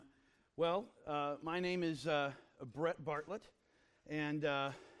Well, my name is Brett Bartlett, and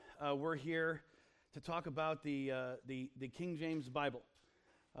we're here to talk about the King James Bible,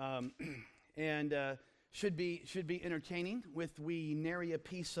 and should be entertaining with we nary a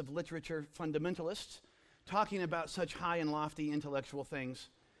piece of literature fundamentalists talking about such high and lofty intellectual things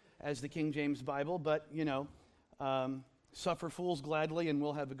as the King James Bible. But suffer fools gladly, and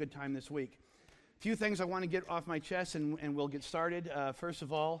we'll have a good time this week. A few things I want to get off my chest, and we'll get started. First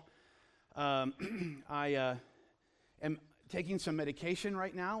of all, I am taking some medication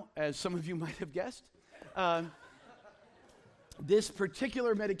right now, as some of you might have guessed. This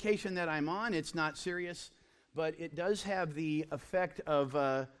particular medication that I'm on, it's not serious, but it does have the effect of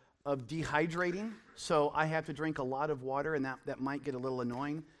dehydrating, so I have to drink a lot of water, and that might get a little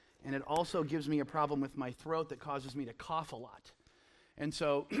annoying. And it also gives me a problem with my throat that causes me to cough a lot. And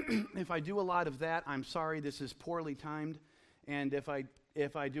so if I do a lot of that, I'm sorry, this is poorly timed. And if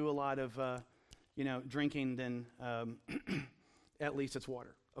I do a lot of, drinking, then at least it's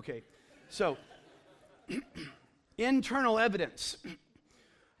water. Okay, so internal evidence.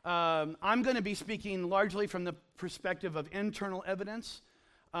 I'm going to be speaking largely from the perspective of internal evidence,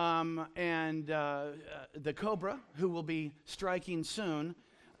 and the Cobra, who will be striking soon,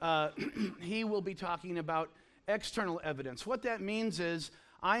 he will be talking about external evidence. What that means is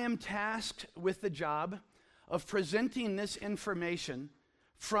I am tasked with the job of presenting this information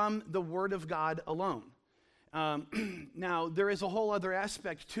from the Word of God alone. Now, there is a whole other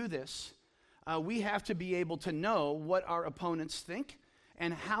aspect to this. We have to be able to know what our opponents think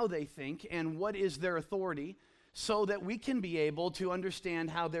and how they think and what is their authority, so that we can be able to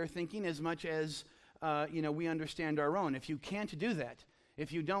understand how they're thinking as much as we understand our own. If you can't do that,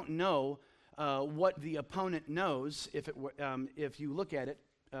 if you don't know what the opponent knows, if you look at it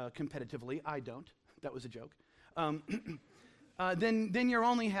competitively, I don't. That was a joke. Then you're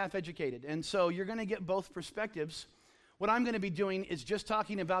only half educated, and so you're going to get both perspectives. What I'm going to be doing is just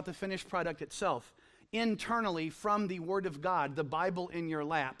talking about the finished product itself, internally from the Word of God, the Bible in your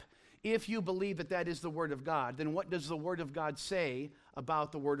lap. If you believe that that is the Word of God, then what does the Word of God say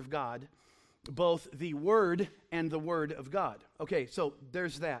about the Word of God? Both the Word and the Word of God. Okay, so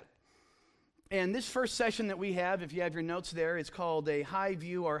there's that. And this first session that we have, if you have your notes there, is called a high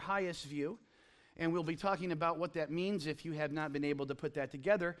view or highest view. And we'll be talking about what that means. If you have not been able to put that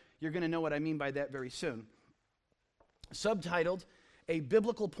together, you're going to know what I mean by that very soon. Subtitled, A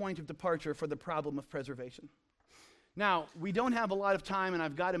Biblical Point of Departure for the Problem of Preservation. Now, we don't have a lot of time, and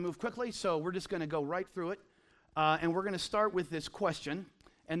I've got to move quickly, so we're just going to go right through it. And we're going to start with this question,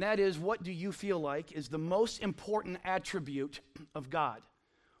 and that is, what do you feel like is the most important attribute of God?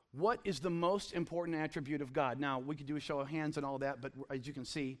 What is the most important attribute of God? Now, we could do a show of hands and all that, but as you can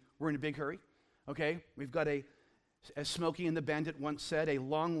see, we're in a big hurry. Okay, we've got as Smokey and the Bandit once said, a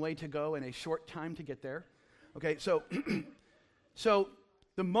long way to go and a short time to get there. Okay, so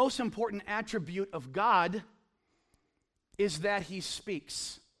the most important attribute of God is that He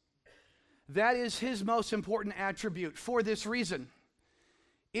speaks. That is His most important attribute for this reason.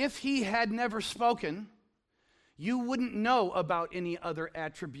 If He had never spoken, you wouldn't know about any other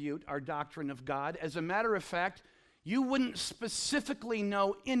attribute or doctrine of God. As a matter of fact, you wouldn't specifically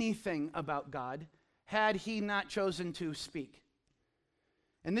know anything about God had He not chosen to speak.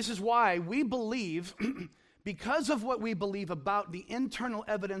 And this is why we believe, because of what we believe about the internal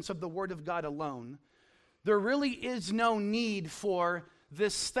evidence of the Word of God alone, there really is no need for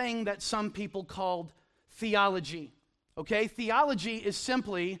this thing that some people called theology. Okay? Theology is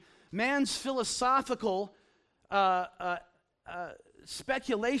simply man's philosophical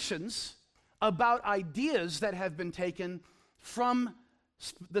speculations about ideas that have been taken from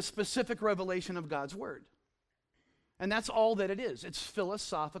the specific revelation of God's Word. And that's all that it is. It's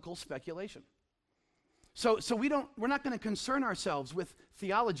philosophical speculation. So we're not going to concern ourselves with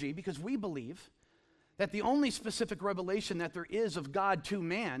theology, because we believe that the only specific revelation that there is of God to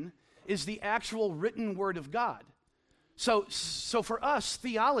man is the actual written Word of God. So for us,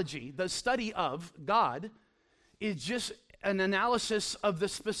 theology, the study of God, is just an analysis of the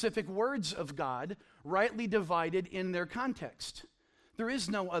specific words of God, rightly divided in their context. There is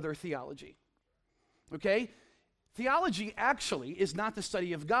no other theology. Okay? Theology actually is not the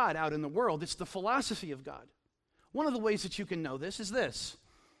study of God out in the world, it's the philosophy of God. One of the ways that you can know this is this.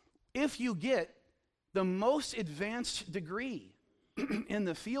 If you get the most advanced degree in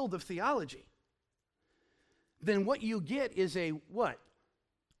the field of theology, then what you get is a what?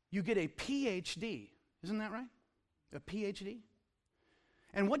 You get a PhD. Isn't that right? A PhD?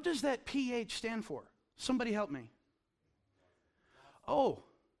 And what does that PH stand for? Somebody help me. Oh,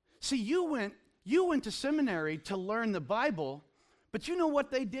 see, you went to seminary to learn the Bible, But you know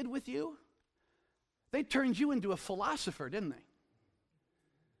what they did with you? They turned you into a philosopher, didn't they?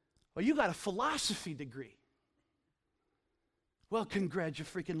 Well, you got a philosophy degree. Well,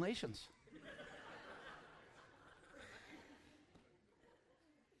 congratulations.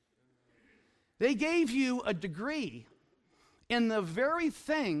 They gave you a degree in the very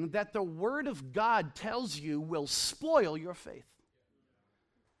thing that the Word of God tells you will spoil your faith.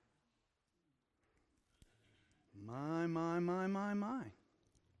 My.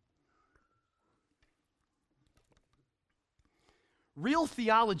 Real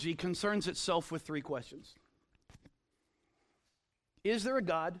theology concerns itself with three questions. Is there a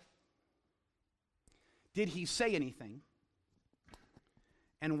God? Did he say anything?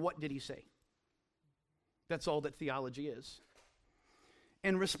 And what did he say? That's all that theology is.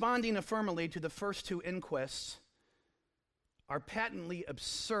 And responding affirmatively to the first two inquests are patently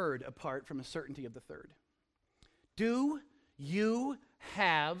absurd apart from a certainty of the third. Do you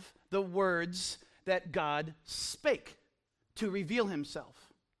have the words that God spake to reveal himself?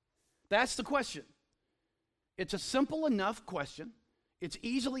 That's the question. It's a simple enough question. It's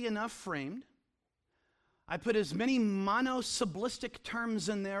easily enough framed. I put as many monosyllistic terms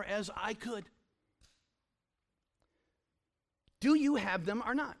in there as I could. Do you have them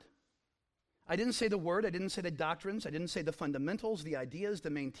or not? I didn't say the word, I didn't say the doctrines, I didn't say the fundamentals, the ideas,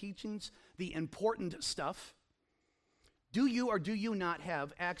 the main teachings, the important stuff. Do you or do you not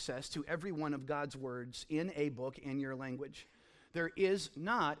have access to every one of God's words in a book in your language? There is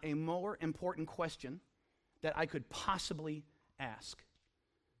not a more important question that I could possibly ask.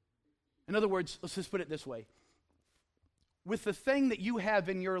 In other words, let's just put it this way. With the thing that you have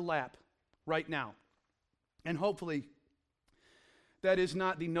in your lap right now, and hopefully that is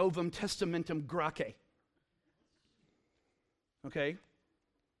not the Novum Testamentum Graece. Okay?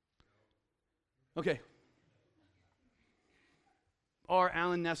 Okay. Or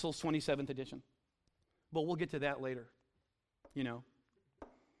Alan Nessel's 27th edition. But we'll get to that later. You know.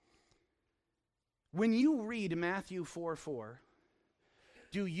 When you read Matthew 4:4,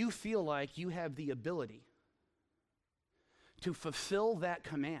 do you feel like you have the ability to fulfill that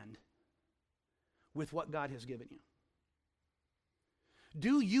command with what God has given you?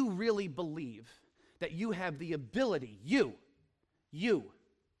 Do you really believe that you have the ability, you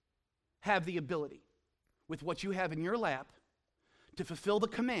have the ability with what you have in your lap to fulfill the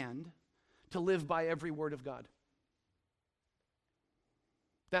command to live by every word of God?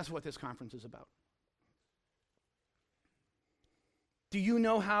 That's what this conference is about. Do you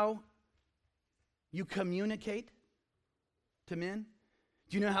know how you communicate to men?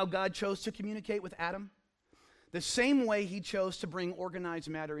 Do you know how God chose to communicate with Adam? The same way he chose to bring organized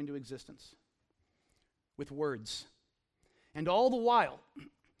matter into existence, with words. And all the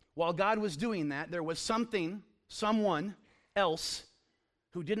while God was doing that, there was someone else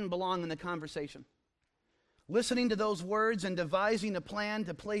who didn't belong in the conversation, listening to those words and devising a plan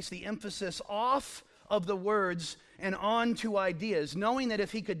to place the emphasis off of the words and on to ideas, knowing that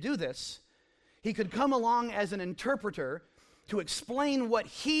if he could do this, he could come along as an interpreter to explain what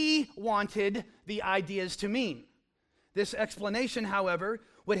he wanted the ideas to mean. This explanation, however,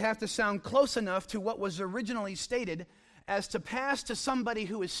 would have to sound close enough to what was originally stated as to pass to somebody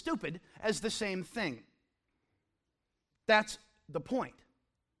who is stupid as the same thing. That's the point.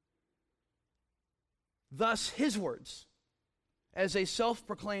 Thus, his words, as a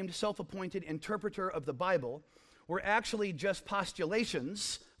self-proclaimed, self-appointed interpreter of the Bible, were actually just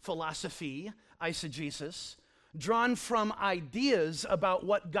postulations, philosophy, eisegesis, drawn from ideas about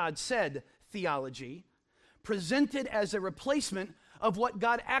what God said, theology, presented as a replacement of what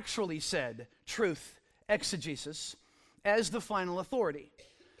God actually said, truth, exegesis, as the final authority.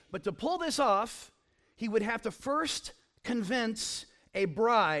 But to pull this off, he would have to first convince a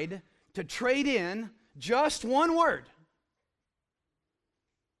bride to trade in just one word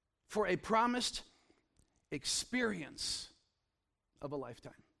for a promised experience of a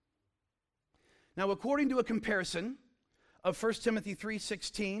lifetime. Now, according to a comparison of 1 Timothy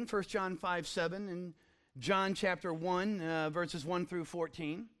 3:16, 1 John 5:7, and John chapter 1, verses 1 through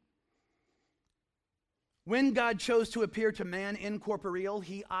 14, when God chose to appear to man incorporeal,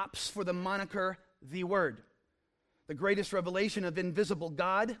 he opts for the moniker, the Word, the greatest revelation of invisible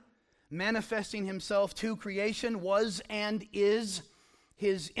God, manifesting himself to creation, was and is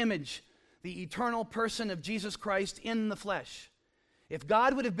his image, the eternal person of Jesus Christ in the flesh. If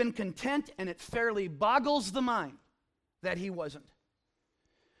God would have been content, and it fairly boggles the mind that he wasn't,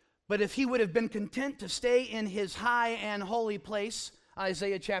 but if he would have been content to stay in his high and holy place,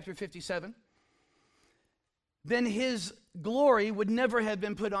 Isaiah chapter 57, then his glory would never have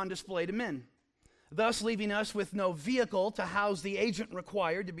been put on display to men. thus leaving us with no vehicle to house the agent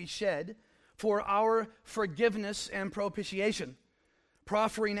required to be shed for our forgiveness and propitiation,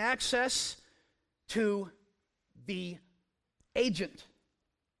 proffering access to the agent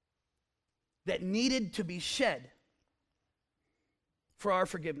that needed to be shed for our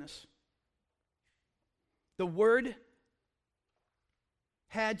forgiveness. The Word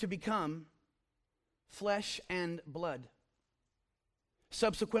had to become flesh and blood,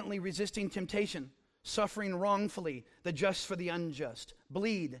 subsequently resisting temptation, suffering wrongfully, the just for the unjust,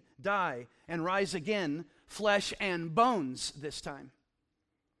 bleed, die, and rise again, flesh and bones this time.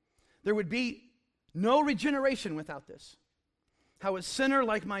 There would be no regeneration without this. How a sinner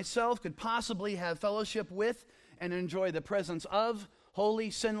like myself could possibly have fellowship with and enjoy the presence of holy,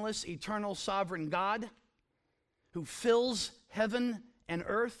 sinless, eternal, sovereign God who fills heaven and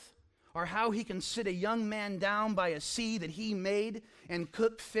earth, or how he can sit a young man down by a sea that he made and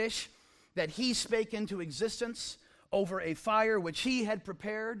cook fish that he spake into existence over a fire which he had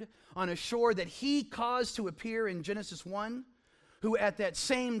prepared on a shore that he caused to appear in Genesis 1, who at that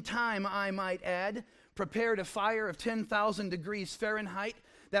same time, I might add, prepared a fire of 10,000 degrees Fahrenheit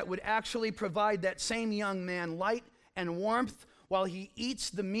that would actually provide that same young man light and warmth while he eats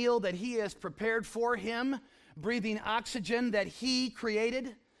the meal that he has prepared for him, breathing oxygen that he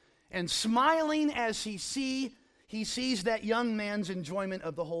created, and smiling as he sees that young man's enjoyment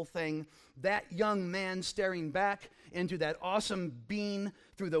of the whole thing, that young man staring back into that awesome being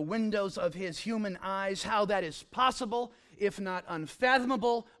through the windows of his human eyes, how that is possible, if not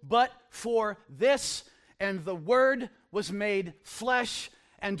unfathomable, but for this. And the Word was made flesh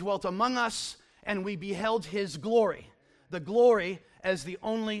and dwelt among us, and we beheld his glory, the glory as the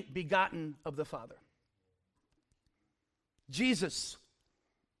only begotten of the Father. Jesus,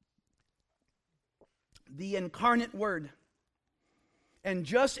 the incarnate Word. And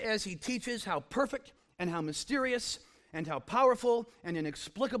just as he teaches how perfect and how mysterious and how powerful and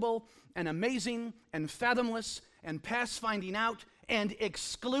inexplicable and amazing and fathomless and past finding out and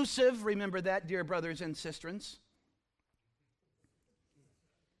exclusive, remember that, dear brothers and sisters,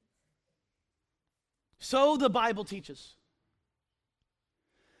 so the Bible teaches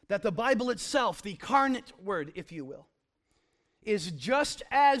that the Bible itself, the carnate Word, if you will, is just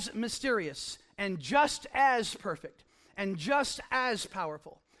as mysterious and just as perfect and just as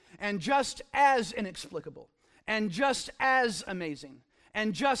powerful and just as inexplicable and just as amazing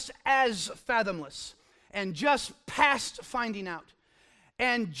and just as fathomless and just past finding out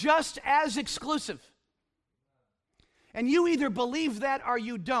and just as exclusive. And you either believe that or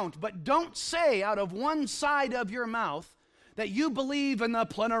you don't, but don't say out of one side of your mouth that you believe in the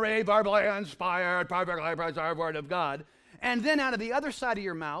plenary, verbally inspired, perfectly preserved Word of God, and then out of the other side of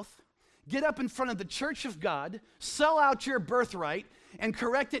your mouth, get up in front of the church of God, sell out your birthright, and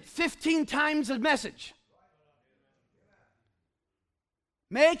correct it 15 times a message.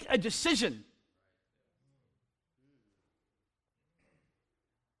 Make a decision.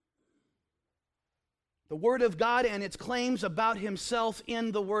 The Word of God and its claims about himself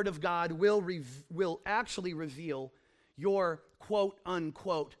in the Word of God will actually reveal your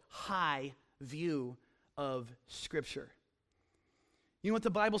quote-unquote high view of Scripture. You know what the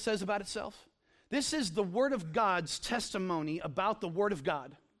Bible says about itself? This is the Word of God's testimony about the Word of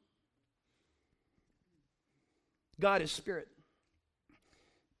God. God is Spirit.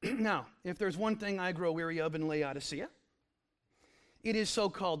 Now, if there's one thing I grow weary of in Laodicea, it is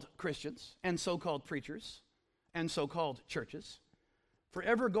so-called Christians and so-called preachers and so-called churches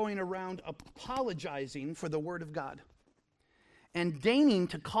forever going around apologizing for the Word of God and deigning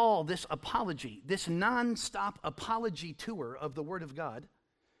to call this apology, this non-stop apology tour of the Word of God,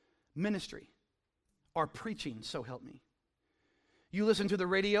 ministry or preaching, so help me. You listen to the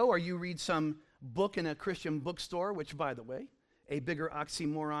radio or you read some book in a Christian bookstore, which, by the way, a bigger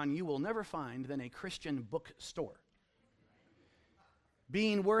oxymoron you will never find than a Christian bookstore.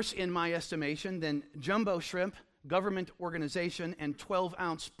 Being worse, in my estimation, than jumbo shrimp, government organization, and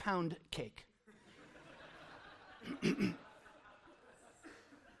 12-ounce pound cake.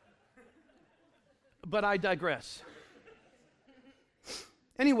 But I digress.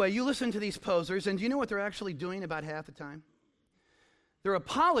 Anyway, you listen to these posers, and do you know what they're actually doing about half the time? They're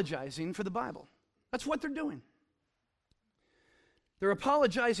apologizing for the Bible. That's what they're doing. They're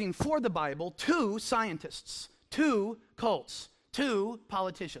apologizing for the Bible to scientists, to cults, to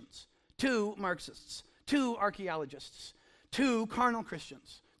politicians, to Marxists, to archaeologists, to carnal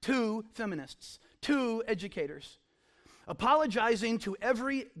Christians, to feminists, to educators. Apologizing to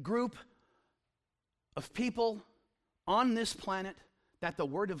every group of people on this planet that the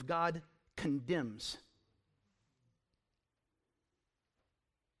Word of God condemns.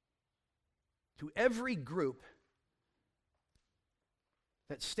 to every group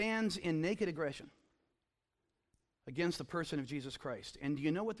that stands in naked aggression against the person of Jesus Christ. And do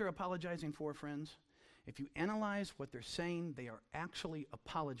you know what they're apologizing for, friends? If you analyze what they're saying, they are actually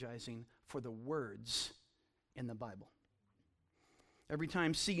apologizing for the words in the Bible. Every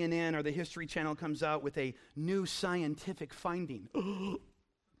time CNN or the History Channel comes out with a new scientific finding,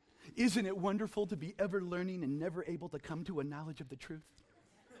 isn't it wonderful to be ever learning and never able to come to a knowledge of the truth?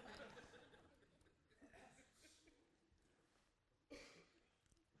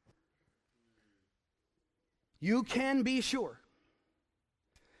 You can be sure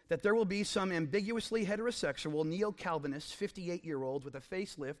that there will be some ambiguously heterosexual neo-Calvinist 58-year-old with a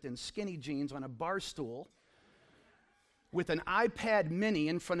facelift and skinny jeans on a bar stool with an iPad mini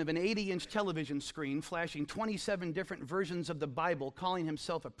in front of an 80-inch television screen flashing 27 different versions of the Bible, calling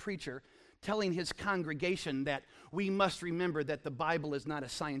himself a preacher, telling his congregation that we must remember that the Bible is not a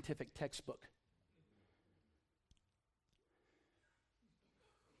scientific textbook.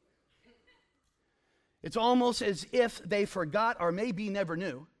 It's almost as if they forgot or maybe never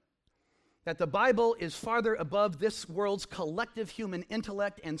knew that the Bible is farther above this world's collective human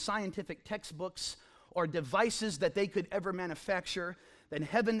intellect and scientific textbooks or devices that they could ever manufacture, than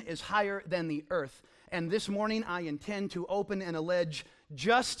heaven is higher than the earth. And this morning I intend to open and allege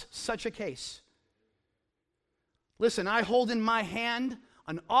just such a case. Listen, I hold in my hand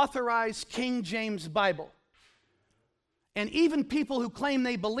an authorized King James Bible. And even people who claim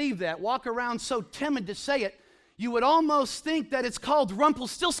they believe that walk around so timid to say it, you would almost think that it's called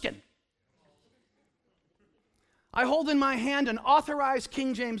Rumpelstiltskin. I hold in my hand an authorized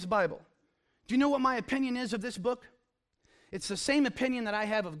King James Bible. Do you know what my opinion is of this book? It's the same opinion that I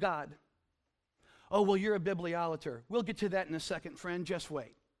have of God. Oh, well, you're a bibliolater. We'll get to that in a second, friend. Just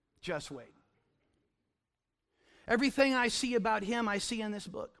wait. Just wait. Everything I see about him, I see in this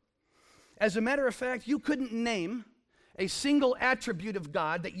book. As a matter of fact, you couldn't name a single attribute of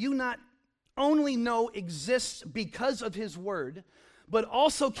God that you not only know exists because of his word, but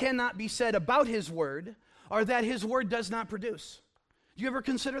also cannot be said about his word, or that his word does not produce. Do you ever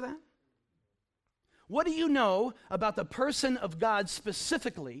consider that? What do you know about the person of God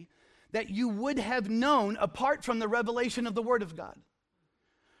specifically that you would have known apart from the revelation of the word of God?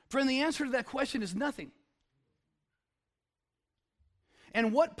 Friend, the answer to that question is nothing.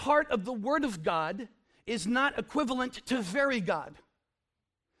 And what part of the word of God is not equivalent to very God?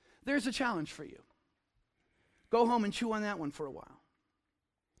 There's a challenge for you. Go home and chew on that one for a while.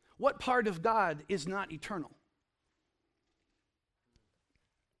 What part of God is not eternal?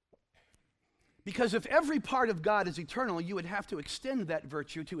 Because if every part of God is eternal, you would have to extend that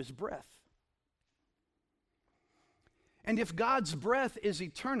virtue to his breath. And if God's breath is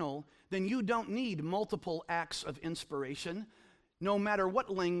eternal, then you don't need multiple acts of inspiration, no matter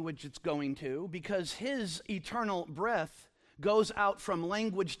what language it's going to, because his eternal breath goes out from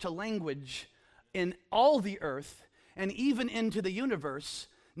language to language in all the earth and even into the universe,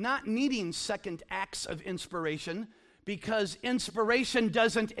 not needing second acts of inspiration, because inspiration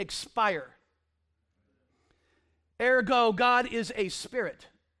doesn't expire. Ergo, God is a spirit,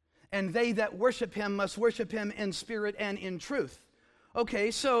 and they that worship him must worship him in spirit and in truth. Okay,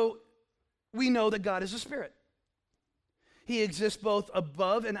 so we know that God is a spirit. He exists both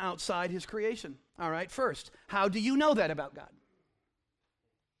above and outside his creation. All right, first, how do you know that about God?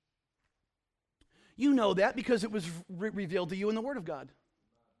 You know that because it was revealed to you in the Word of God.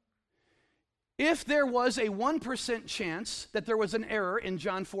 If there was a 1% chance that there was an error in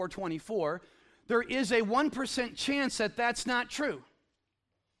John 4:24, there is a 1% chance that that's not true.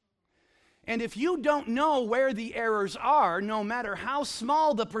 And if you don't know where the errors are, no matter how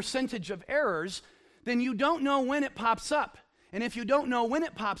small the percentage of errors, then you don't know when it pops up. And if you don't know when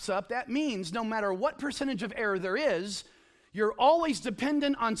it pops up, that means no matter what percentage of error there is, you're always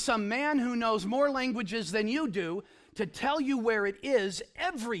dependent on some man who knows more languages than you do to tell you where it is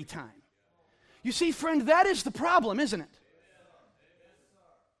every time. You see, friend, that is the problem, isn't it?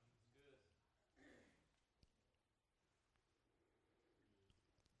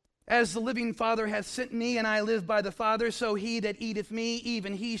 As the living Father hath sent me, and I live by the Father, so he that eateth me,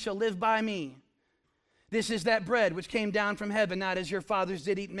 even he shall live by me. This is that bread which came down from heaven, not as your fathers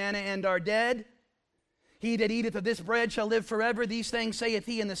did eat manna and are dead. He that eateth of this bread shall live forever. These things saith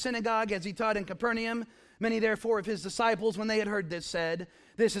he in the synagogue, as he taught in Capernaum. Many therefore of his disciples, when they had heard this, said,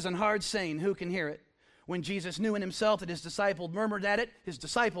 This is an hard saying, who can hear it? When Jesus knew in himself that his disciples murmured at it, his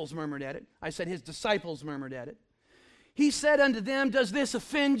disciples murmured at it. I said his disciples murmured at it. He said unto them, Does this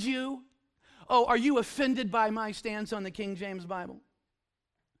offend you? Oh, are you offended by my stance on the King James Bible?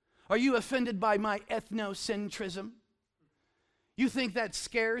 Are you offended by my ethnocentrism? You think that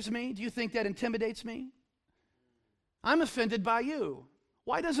scares me? Do you think that intimidates me? I'm offended by you.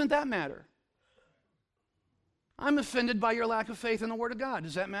 Why doesn't that matter? I'm offended by your lack of faith in the Word of God.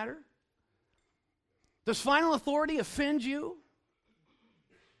 Does that matter? Does final authority offend you?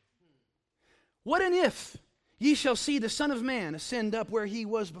 What an if ye shall see the Son of Man ascend up where he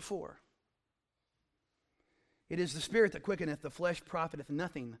was before. It is the Spirit that quickeneth, the flesh profiteth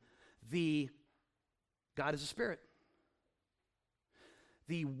nothing. God is a Spirit.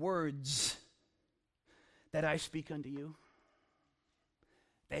 The words that I speak unto you,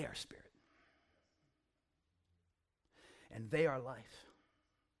 they are spirit. And they are life.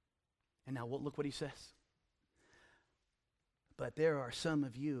 And now look what he says. But there are some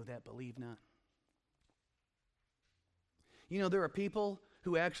of you that believe not. You know, there are people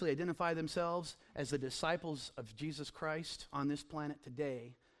who actually identify themselves as the disciples of Jesus Christ on this planet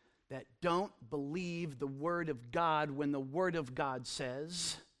today that don't believe the Word of God when the Word of God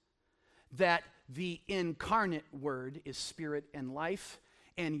says that the incarnate Word is spirit and life,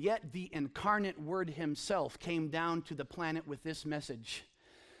 and yet the incarnate Word himself came down to the planet with this message.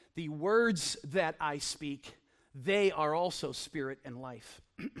 The words that I speak, they are also spirit and life.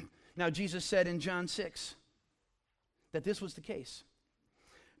 Now, Jesus said in John 6 that this was the case.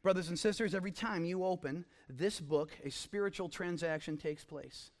 Brothers and sisters, every time you open this book, a spiritual transaction takes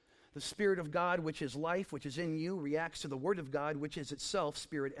place. The Spirit of God, which is life, which is in you, reacts to the Word of God, which is itself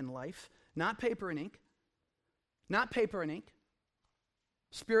spirit and life. Not paper and ink. Not paper and ink.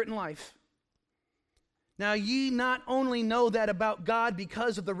 Spirit and life. Now ye not only know that about God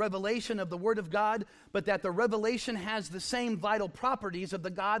because of the revelation of the Word of God, but that the revelation has the same vital properties of the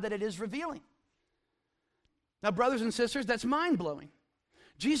God that it is revealing. Now, brothers and sisters, that's mind-blowing.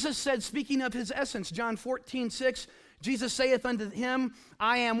 Jesus said, speaking of his essence, John 14:6, Jesus saith unto him,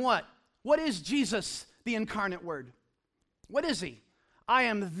 I am what? What is Jesus, the incarnate Word? What is he? I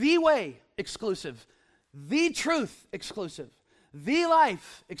am the way, exclusive. The truth, exclusive. The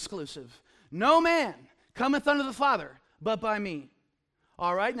life, exclusive. No man cometh unto the Father but by me.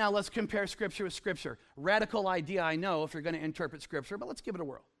 All right, now let's compare Scripture with Scripture. Radical idea, I know, if you're going to interpret Scripture, but let's give it a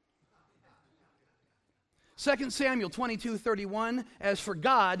whirl. 2 Samuel 22:31, as for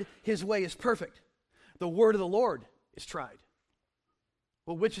God, his way is perfect. The word of the Lord is tried.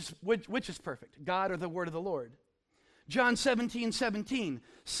 Well, which is perfect, God or the word of the Lord? John 17:17,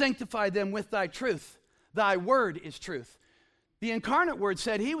 sanctify them with thy truth. Thy word is truth. The incarnate Word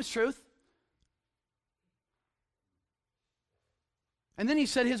said he was truth. And then he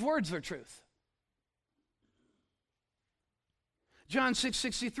said his words are truth. John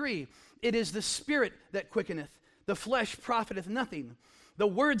 6:63, it is the Spirit that quickeneth, the flesh profiteth nothing. The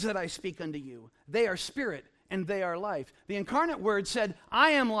words that I speak unto you, they are spirit and they are life. The incarnate Word said,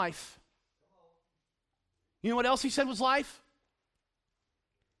 I am life. You know what else he said was life?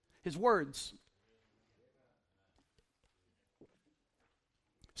 His words.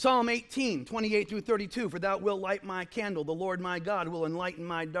 Psalm 18:28-32, for thou wilt light my candle, the Lord my God will enlighten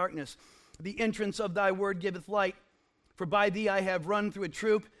my darkness. The entrance of thy word giveth light. For by thee I have run through a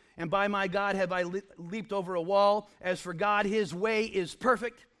troop, and by my God have I leaped over a wall. As for God, his way is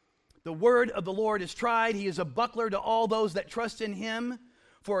perfect. The word of the Lord is tried. He is a buckler to all those that trust in him.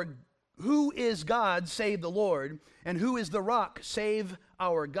 For who is God save the Lord? And who is the rock save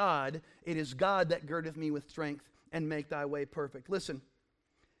our God? It is God that girdeth me with strength and make thy way perfect. Listen,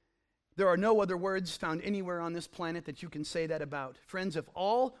 there are no other words found anywhere on this planet that you can say that about. Friends, if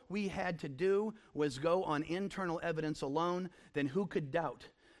all we had to do was go on internal evidence alone, then who could doubt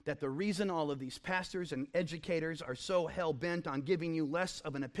that the reason all of these pastors and educators are so hell-bent on giving you less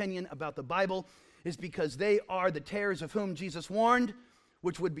of an opinion about the Bible is because they are the tares of whom Jesus warned,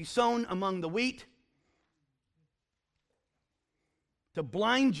 which would be sown among the wheat, to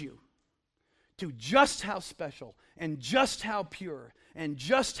blind you to just how special and just how pure and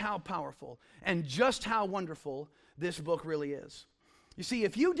just how powerful and just how wonderful this book really is. You see,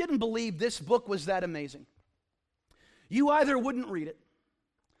 if you didn't believe this book was that amazing, you either wouldn't read it,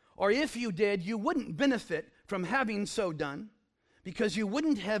 or if you did, you wouldn't benefit from having so done, because you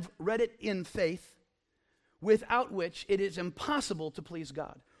wouldn't have read it in faith, without which it is impossible to please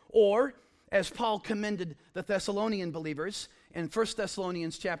God. Or, as Paul commended the Thessalonian believers in 1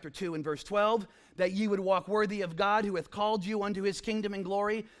 Thessalonians chapter 2 and verse 12, that ye would walk worthy of God who hath called you unto his kingdom and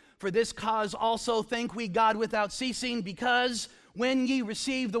glory. For this cause also thank we God without ceasing, because when ye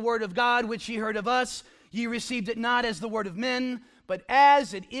received the word of God which ye heard of us, ye received it not as the word of men, but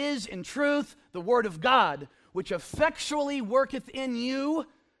as it is in truth the word of God, which effectually worketh in you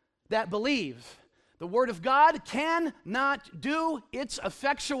that believe. The word of God cannot do its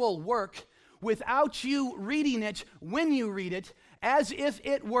effectual work without you reading it when you read it as if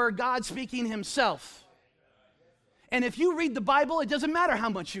it were God speaking himself. And if you read the Bible, it doesn't matter how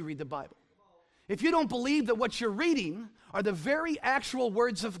much you read the Bible. If you don't believe that what you're reading are the very actual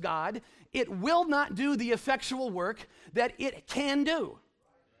words of God, it will not do the effectual work that it can do.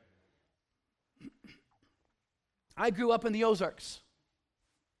 I grew up in the Ozarks.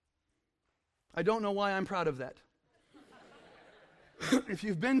 I don't know why I'm proud of that. If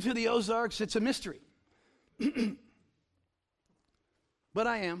you've been to the Ozarks, it's a mystery. But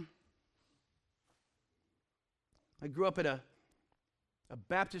I am. I grew up at a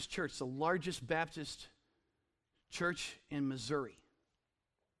Baptist church, the largest Baptist church in Missouri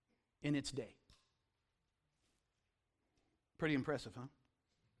in its day. Pretty impressive, huh?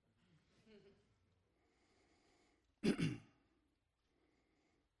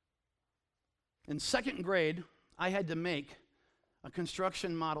 In second grade, I had to make a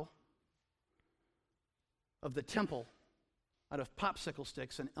construction model of the temple out of popsicle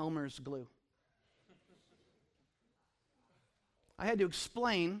sticks and Elmer's glue. I had to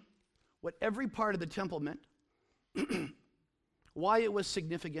explain what every part of the temple meant, why it was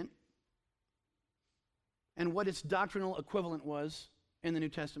significant, and what its doctrinal equivalent was in the New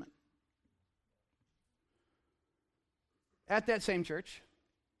Testament. At that same church,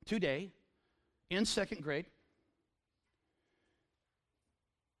 today, in second grade,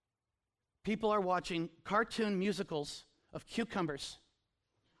 people are watching cartoon musicals of cucumbers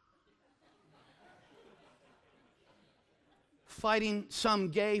fighting some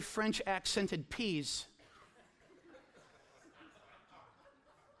gay French accented peas.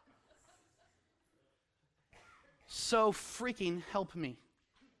 So freaking help me.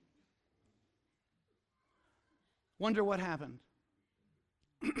 Wonder what happened.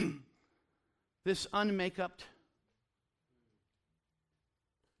 This unmakeupped,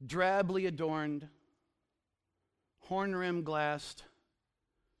 drably adorned, horn-rimmed glassed,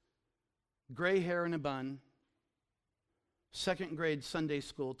 gray hair in a bun, second grade Sunday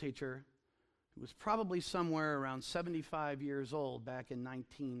school teacher who was probably somewhere around 75 years old back in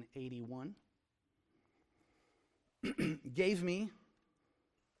 1981, gave me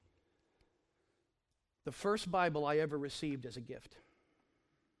the first Bible I ever received as a gift.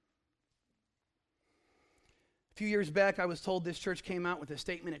 A few years back, I was told this church came out with a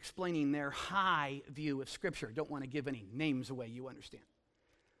statement explaining their high view of Scripture. Don't want to give any names away, you understand.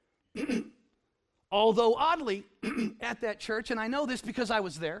 Although oddly, at that church, and I know this because I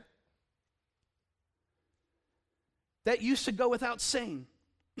was there, that used to go without saying.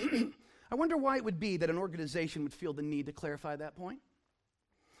 I wonder why it would be that an organization would feel the need to clarify that point,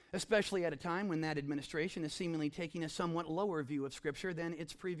 especially at a time when that administration is seemingly taking a somewhat lower view of Scripture than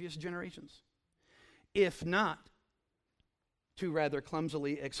its previous generations, if not to rather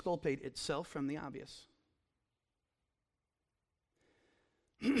clumsily exculpate itself from the obvious.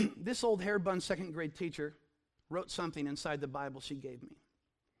 This old hair-bun second grade teacher wrote something inside the Bible she gave me.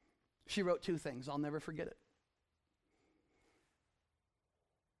 She wrote two things. I'll never forget it.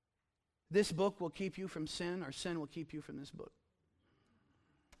 This book will keep you from sin, or sin will keep you from this book.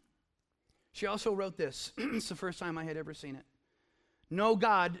 She also wrote this. It's the first time I had ever seen it. No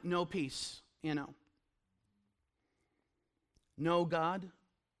God, no peace, N-O. No God,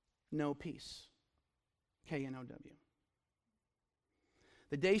 no peace, K-N-O-W.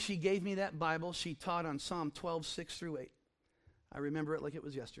 The day she gave me that Bible, she taught on Psalm 12, 6 through 8. I remember it like it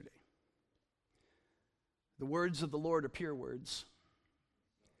was yesterday. The words of the Lord are pure words.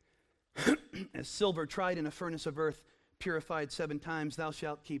 As silver tried in a furnace of earth, purified 7 times, thou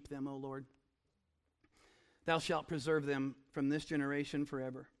shalt keep them, O Lord. Thou shalt preserve them from this generation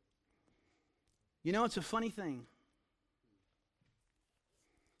forever. You know, it's a funny thing.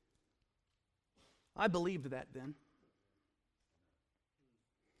 I believed that then.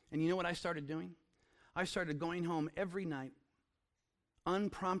 And you know what I started doing? I started going home every night,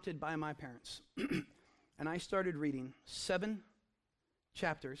 unprompted by my parents. And I started reading 7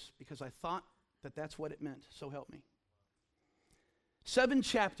 chapters because I thought that that's what it meant, so help me. 7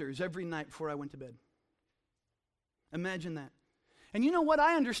 chapters every night before I went to bed. Imagine that. And you know what?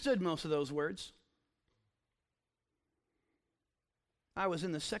 I understood most of those words. I was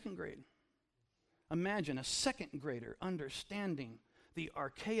in the second grade. Imagine a second grader understanding the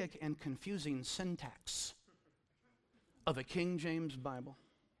archaic and confusing syntax of a King James Bible.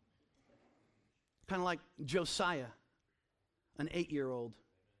 Kind of like Josiah, an 8-year-old.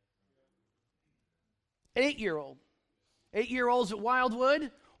 8-year-old. 8-year-olds at Wildwood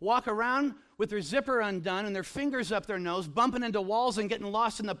walk around with their zipper undone and their fingers up their nose, bumping into walls and getting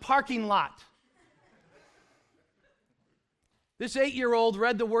lost in the parking lot. This 8-year-old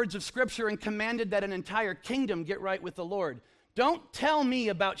read the words of Scripture and commanded that an entire kingdom get right with the Lord. Don't tell me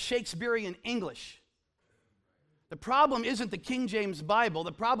about Shakespearean English. The problem isn't the King James Bible.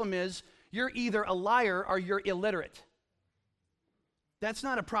 The problem is you're either a liar or you're illiterate. That's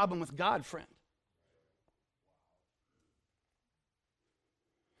not a problem with God, friend.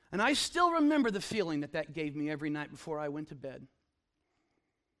 And I still remember the feeling that gave me every night before I went to bed.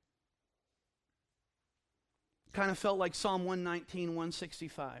 Kind of felt like Psalm 119,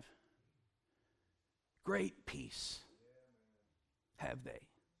 165. Great peace have they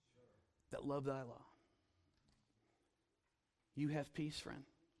that love thy law. You have peace, friend.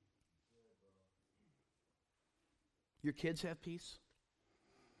 Your kids have peace.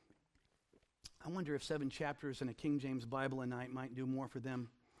 I wonder if 7 chapters in a King James Bible a night might do more for them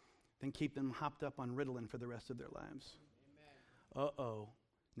than keep them hopped up on Ritalin for the rest of their lives. Uh-oh.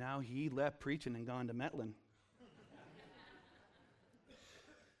 Now he left preaching and gone to Metlin.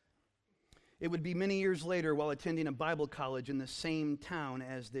 It would be many years later while attending a Bible college in the same town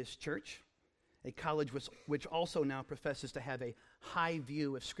as this church, a college which also now professes to have a high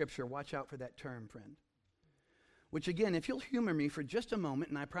view of Scripture. Watch out for that term, friend. Which again, if you'll humor me for just a moment,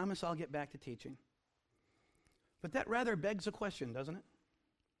 and I promise I'll get back to teaching. But that rather begs a question, doesn't it?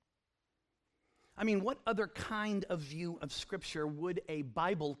 I mean, what other kind of view of Scripture would a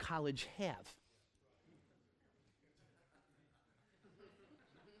Bible college have?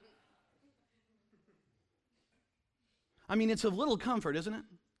 I mean, it's of little comfort, isn't it?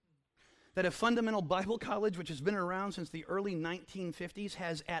 That a fundamental Bible college, which has been around since the early 1950s,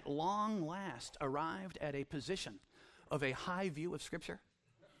 has at long last arrived at a position of a high view of Scripture.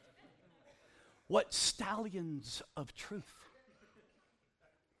 What stallions of truth.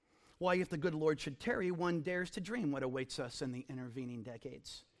 Why, if the good Lord should tarry, one dares to dream what awaits us in the intervening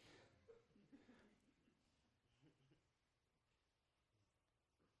decades.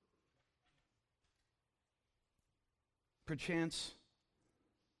 Perchance,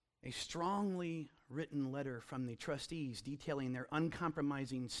 a strongly written letter from the trustees detailing their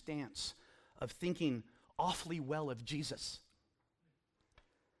uncompromising stance of thinking awfully well of Jesus.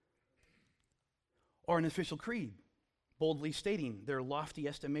 Or an official creed boldly stating their lofty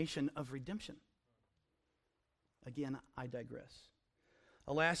estimation of redemption. Again, I digress.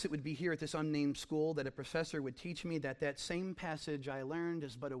 Alas, it would be here at this unnamed school that a professor would teach me that same passage I learned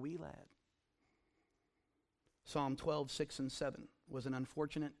as but a wee lad. Psalm 12, 6 and 7 was an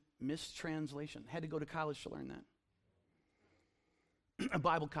unfortunate mistranslation. Had to go to college to learn that. A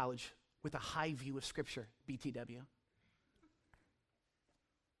Bible college with a high view of Scripture, BTW.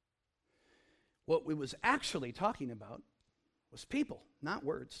 What we was actually talking about was people, not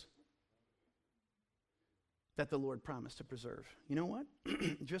words, that the Lord promised to preserve. You know what?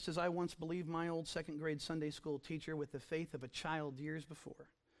 Just as I once believed my old second grade Sunday school teacher with the faith of a child years before,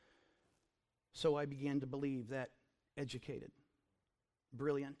 so I began to believe that educated,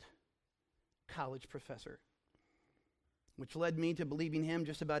 brilliant college professor, which led me to believing him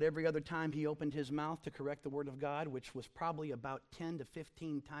just about every other time he opened his mouth to correct the Word of God, which was probably about 10 to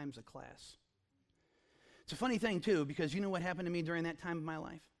 15 times a class. It's a funny thing, too, because you know what happened to me during that time of my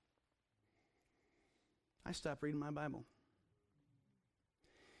life? I stopped reading my Bible.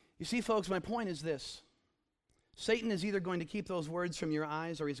 You see, folks, my point is this. Satan is either going to keep those words from your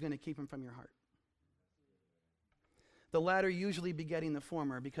eyes or he's going to keep them from your heart. The latter usually begetting the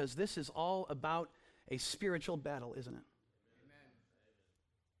former, because this is all about a spiritual battle, isn't it?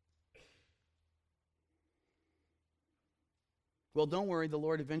 Amen. Well, don't worry, the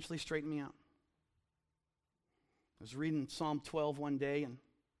Lord eventually straightened me out. I was reading Psalm 12 one day, and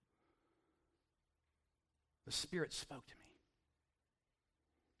the Spirit spoke to me.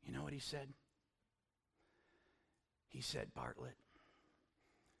 You know what he said? He said, Bartlett,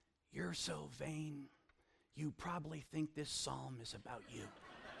 you're so vain, you probably think this psalm is about you.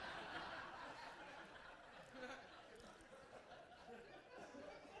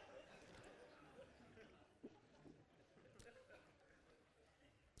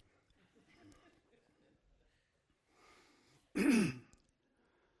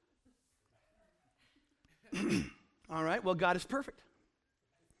 All right, well, God is perfect.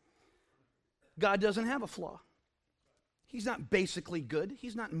 God doesn't have a flaw. He's not basically good.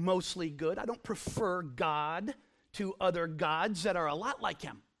 He's not mostly good. I don't prefer God to other gods that are a lot like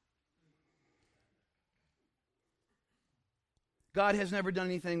him. God has never done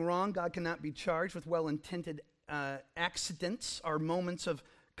anything wrong. God cannot be charged with well-intended accidents or moments of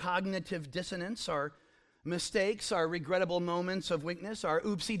cognitive dissonance or mistakes or regrettable moments of weakness or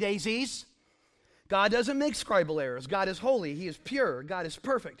oopsie daisies. God doesn't make scribal errors. God is holy. He is pure. God is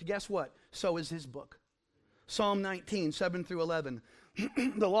perfect. Guess what? So is his book. Psalm 19, 7 through 11.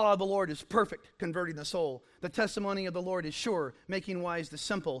 The law of the Lord is perfect, converting the soul. The testimony of the Lord is sure, making wise the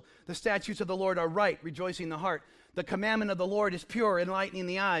simple. The statutes of the Lord are right, rejoicing the heart. The commandment of the Lord is pure, enlightening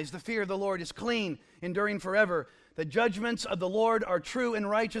the eyes. The fear of the Lord is clean, enduring forever. The judgments of the Lord are true and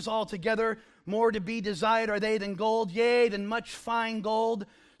righteous altogether. More to be desired are they than gold, yea, than much fine gold.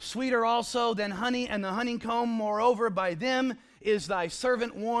 Sweeter also than honey and the honeycomb. Moreover, by them is thy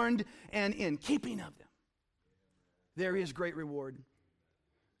servant warned, and in keeping of them there is great reward.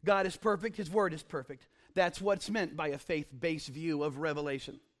 God is perfect, His word is perfect. That's what's meant by a faith-based view of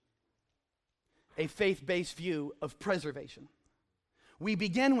revelation. A faith-based view of preservation. We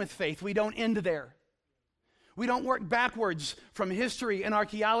begin with faith, we don't end there. We don't work backwards from history and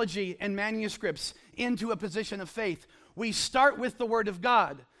archaeology and manuscripts into a position of faith. We start with the Word of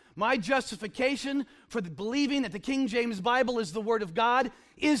God. My justification for believing that the King James Bible is the Word of God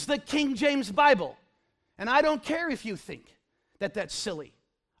is the King James Bible. And I don't care if you think that that's silly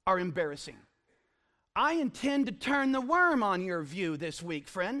or embarrassing. I intend to turn the worm on your view this week,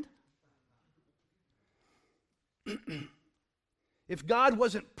 friend. If God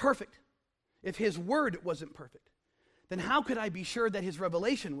wasn't perfect, if His Word wasn't perfect, then how could I be sure that His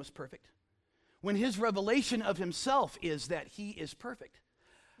revelation was perfect? When His revelation of Himself is that He is perfect,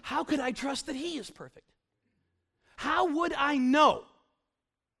 how could I trust that He is perfect? How would I know?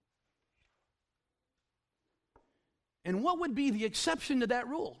 And what would be the exception to that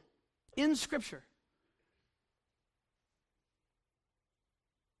rule in Scripture?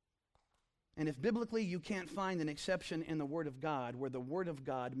 And if biblically you can't find an exception in the Word of God where the Word of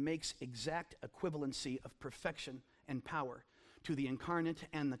God makes exact equivalency of perfection and power to the incarnate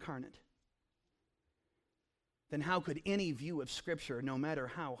and the carnate, then how could any view of Scripture, no matter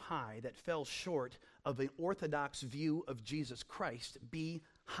how high, that fell short of an orthodox view of Jesus Christ be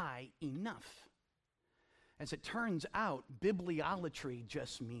high enough? As it turns out, bibliolatry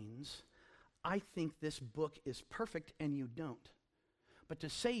just means, I think this book is perfect and you don't. But to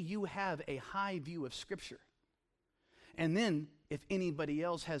say you have a high view of Scripture, and then if anybody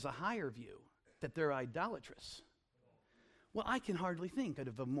else has a higher view, that they're idolatrous, well, I can hardly think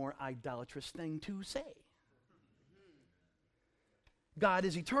of a more idolatrous thing to say. God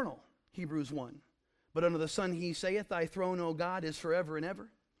is eternal, Hebrews 1. But under the sun He saith, Thy throne, O God, is forever and ever.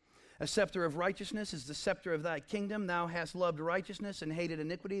 A scepter of righteousness is the scepter of thy kingdom. Thou hast loved righteousness and hated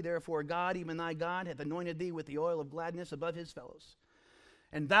iniquity. Therefore God, even thy God, hath anointed thee with the oil of gladness above his fellows.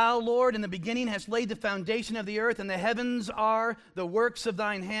 And thou, Lord, in the beginning hast laid the foundation of the earth, and the heavens are the works of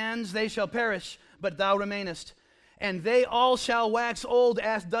thine hands. They shall perish, but thou remainest. And they all shall wax old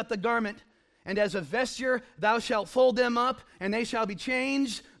as doth the garment. And as a vesture thou shalt fold them up, and they shall be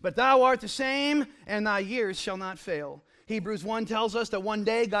changed. But thou art the same, and thy years shall not fail. Hebrews 1 tells us that one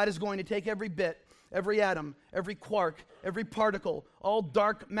day God is going to take every bit, every atom, every quark, every particle, all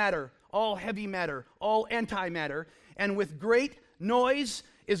dark matter, all heavy matter, all antimatter, and with great noise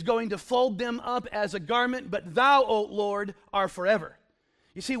is going to fold them up as a garment, but thou, O Lord, are forever.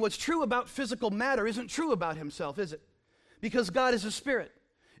 You see, what's true about physical matter isn't true about Himself, is it? Because God is a spirit,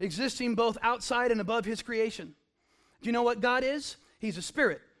 existing both outside and above His creation. Do you know what God is? He's a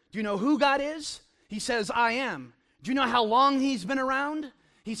spirit. Do you know who God is? He says, I am. Do you know how long He's been around?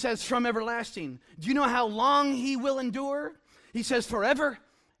 He says, from everlasting. Do you know how long He will endure? He says, forever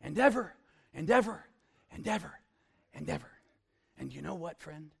and ever and ever and ever and ever. And you know what,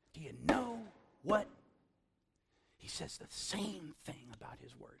 friend? Do you know what? He says the same thing about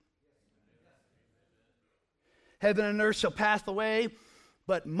His word. Heaven and earth shall pass away,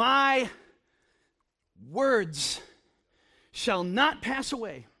 but my words shall not pass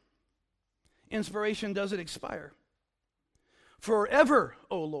away. Inspiration doesn't expire. Forever,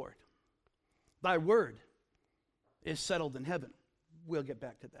 O Lord, thy word is settled in heaven. We'll get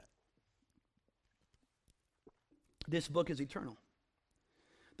back to that. This book is eternal.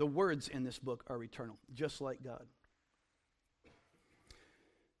 The words in this book are eternal, just like God.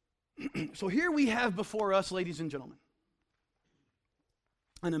 So here we have before us, ladies and gentlemen,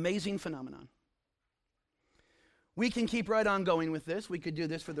 an amazing phenomenon. We can keep right on going with this. We could do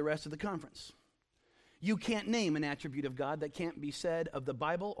this for the rest of the conference. You can't name an attribute of God that can't be said of the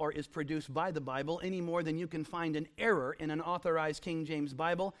Bible or is produced by the Bible any more than you can find an error in an authorized King James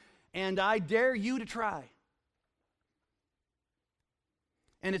Bible, and I dare you to try.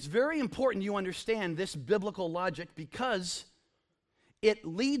 And it's very important you understand this biblical logic because it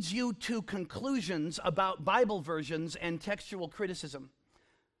leads you to conclusions about Bible versions and textual criticism.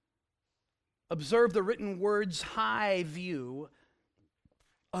 Observe the written word's high view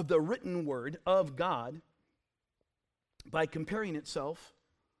of the written word of God by comparing itself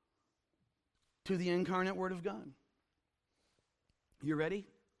to the incarnate Word of God. You ready?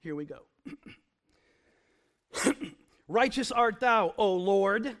 Here we go. Righteous art thou, O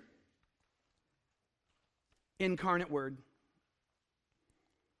Lord, incarnate word.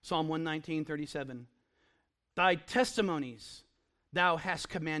 Psalm 119:37. Thy testimonies thou hast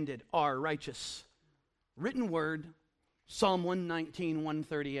commanded are righteous. Written word, Psalm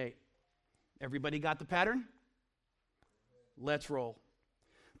 119:138. Everybody got the pattern? Let's roll.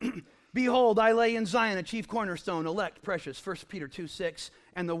 Behold, I lay in Zion a chief cornerstone, elect, precious, 1 Peter 2:6.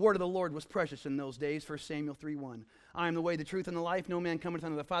 And the word of the Lord was precious in those days, 1 Samuel 3:1. I am the way, the truth, and the life. No man cometh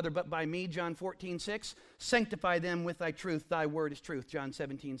unto the Father but by me, John 14:6. Sanctify them with thy truth. Thy word is truth, John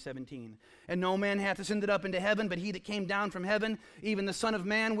 17:17. And no man hath ascended up into heaven, but he that came down from heaven, even the Son of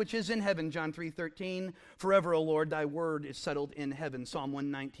Man which is in heaven, John 3:13. Forever, O Lord, thy word is settled in heaven, Psalm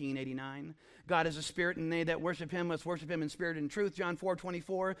 119:89. God is a spirit, and they that worship him must worship him in spirit and truth, John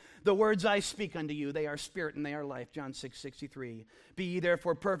 4:24. The words I speak unto you, they are spirit and they are life, John 6:63. Be ye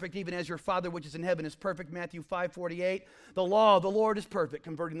therefore perfect, even as your Father which is in heaven is perfect, Matthew 5:48. The law of the Lord is perfect,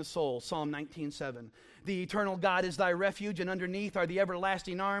 converting the soul, Psalm 19:7. The eternal God is thy refuge, and underneath are the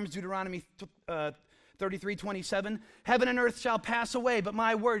everlasting arms, Deuteronomy 33:27. Heaven and earth shall pass away, but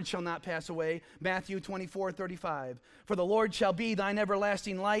my word shall not pass away, Matthew 24:35. For the Lord shall be thine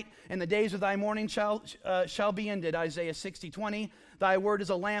everlasting light, and the days of thy mourning shall be ended, Isaiah 60:20. Thy word is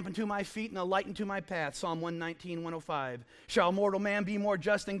a lamp unto my feet and a light unto my path, Psalm 119:105. Shall mortal man be more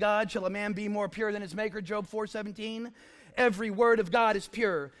just than God? Shall a man be more pure than his maker, Job 4:17? Every word of God is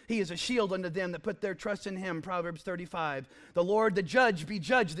pure. He is a shield unto them that put their trust in him, Proverbs 35. The Lord the judge be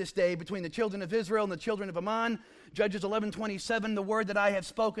judged this day between the children of Israel and the children of Ammon, Judges 11:27. The word that I have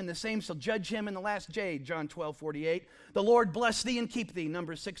spoken, the same shall judge him in the last day, John 12:48. The Lord bless thee and keep thee,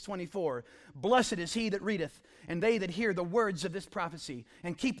 Numbers 6:24. Blessed is he that readeth, and they that hear the words of this prophecy,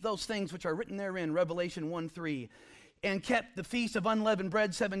 and keep those things which are written therein, Revelation 1:3. And kept the feast of unleavened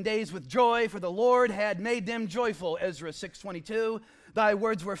bread 7 days with joy, for the Lord had made them joyful, Ezra 6:22. Thy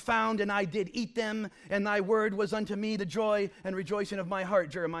words were found, and I did eat them, and thy word was unto me the joy and rejoicing of my heart,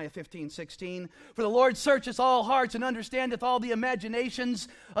 Jeremiah 15:16. For the Lord searcheth all hearts and understandeth all the imaginations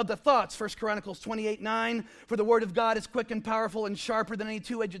of the thoughts, 1 Chronicles 28:9. For the word of God is quick and powerful and sharper than any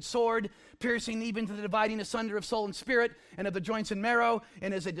two-edged sword, piercing even to the dividing asunder of soul and spirit, and of the joints and marrow,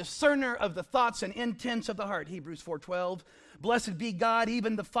 and is a discerner of the thoughts and intents of the heart, Hebrews 4:12. Blessed be God,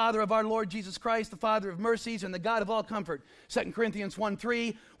 even the Father of our Lord Jesus Christ, the Father of mercies and the God of all comfort, 2 Corinthians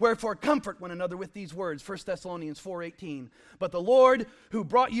 1:3. Wherefore comfort one another with these words, 1 Thessalonians 4:18. But the Lord, who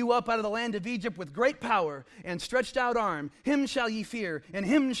brought you up out of the land of Egypt with great power and stretched out arm, him shall ye fear, and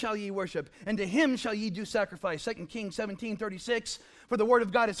him shall ye worship, and to him shall ye do sacrifice, 2 Kings 17:36. For the word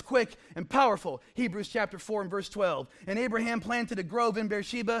of God is quick and powerful, Hebrews chapter 4 and verse 12. And Abraham planted a grove in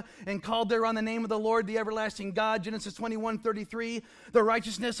Beersheba and called there on the name of the Lord, the everlasting God, Genesis 21:33. The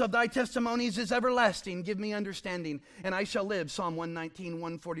righteousness of thy testimonies is everlasting. Give me understanding, and I shall live, Psalm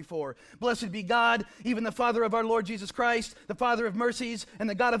 119:144. Blessed be God, even the Father of our Lord Jesus Christ, the Father of mercies and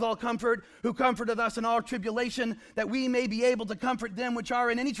the God of all comfort, who comforteth us in all tribulation, that we may be able to comfort them which are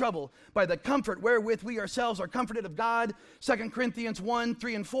in any trouble, by the comfort wherewith we ourselves are comforted of God. 2 Corinthians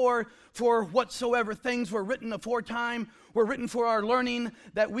 1:3 and 4. For whatsoever things were written aforetime were written for our learning,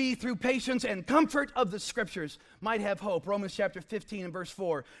 that we through patience and comfort of the Scriptures might have hope. Romans chapter 15 and verse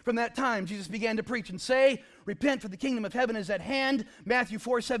 4. From that time Jesus began to preach and say, repent, for the kingdom of heaven is at hand, Matthew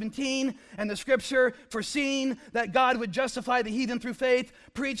 4:17. And the Scripture, foreseeing that God would justify the heathen through faith,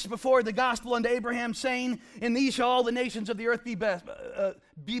 preached before the gospel unto Abraham, saying, in these shall all the nations of the earth be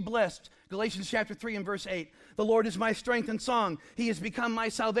blessed. Galatians chapter 3 and verse 8. The Lord is my strength and song. He has become my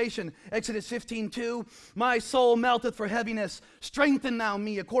salvation. Exodus 15:2. My soul melteth for heaviness. Strengthen thou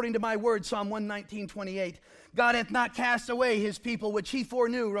me according to my word. Psalm 119:28. God hath not cast away his people which he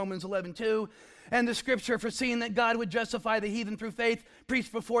foreknew. Romans 11:2. And the Scripture, foreseeing that God would justify the heathen through faith,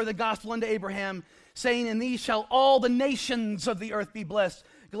 preached before the gospel unto Abraham, saying, in these shall all the nations of the earth be blessed.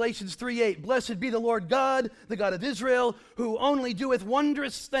 Galatians 3:8. Blessed be the Lord God, the God of Israel, who only doeth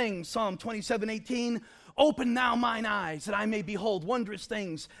wondrous things. Psalm 27:18. Open now mine eyes, that I may behold wondrous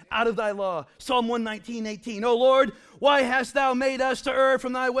things out of thy law. Psalm 119:18. O Lord, why hast thou made us to err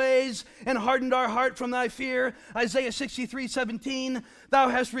from thy ways, and hardened our heart from thy fear? Isaiah 63:17. Thou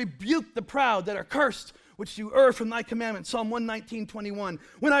hast rebuked the proud that are cursed, which do err from thy commandments. Psalm 119:21.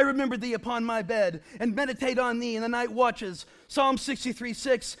 When I remember thee upon my bed, and meditate on thee in the night watches. Psalm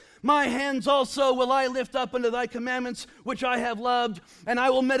 63:6. My hands also will I lift up unto thy commandments, which I have loved, and I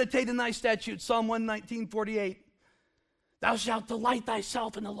will meditate in thy statutes. Psalm 119:48. Thou shalt delight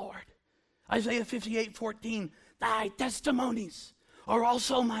thyself in the Lord. Isaiah 58:14. Thy testimonies are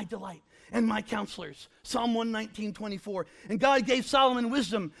also my delight, and my counselors. Psalm 119:24. And God gave Solomon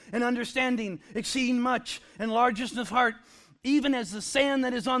wisdom and understanding, exceeding much, and largeness of heart, even as the sand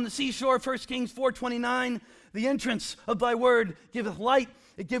that is on the seashore. 1 Kings 4:29. The entrance of thy word giveth light,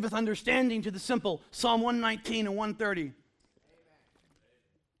 it giveth understanding to the simple. Psalm 119 and 130.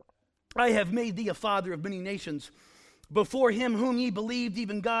 I have made thee a father of many nations, before him whom ye believed,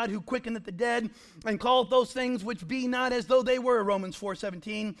 even God, who quickeneth the dead, and calleth those things which be not as though they were. Romans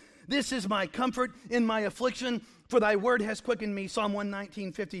 4:17. This is my comfort in my affliction, for thy word has quickened me. Psalm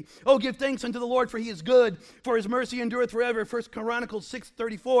 119:50. Oh, give thanks unto the Lord, for he is good, for his mercy endureth forever. 1 Chronicles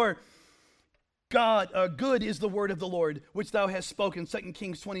 6:34. Good is the word of the Lord, which thou hast spoken. 2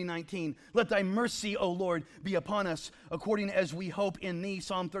 Kings 20:19. Let thy mercy, O Lord, be upon us, according as we hope in thee.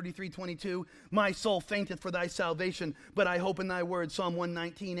 Psalm 33:22. My soul fainteth for thy salvation, but I hope in thy word. Psalm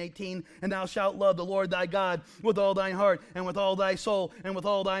 119:18. And thou shalt love the Lord thy God with all thine heart, and with all thy soul, and with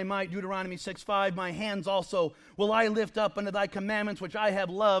all thy might. Deuteronomy 6:5. My hands also will I lift up unto thy commandments, which I have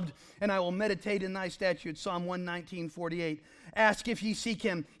loved, and I will meditate in thy statutes. Psalm 119:48. Ask if ye seek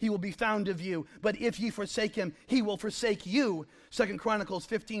him, he will be found of you. But if ye forsake him, he will forsake you. 2 Chronicles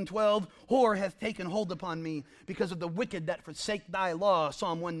 15:12. Horror hath taken hold upon me, because of the wicked that forsake thy law.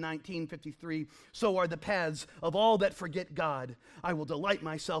 Psalm 119:53. So are the paths of all that forget God. I will delight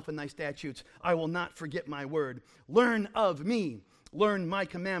myself in thy statutes. I will not forget my word. Learn of me. Learn my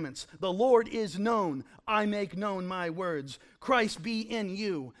commandments. The Lord is known. I make known my words. Christ be in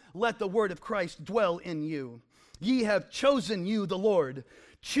you. Let the word of Christ dwell in you. Ye have chosen you, the Lord.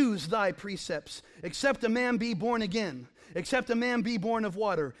 Choose thy precepts. Except a man be born again, except a man be born of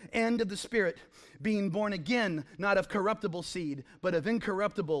water and of the Spirit, being born again, not of corruptible seed, but of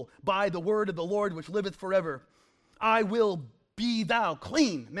incorruptible, by the word of the Lord which liveth forever. I will be thou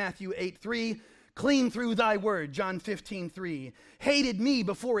clean. Matthew 8:3. Clean through thy word. John 15:3. Hated me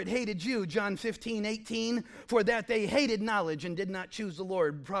before it hated you. John 15:18. For that they hated knowledge and did not choose the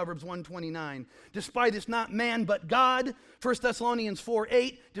Lord. Proverbs 1:29. Despiseth not man but God. 1 Thessalonians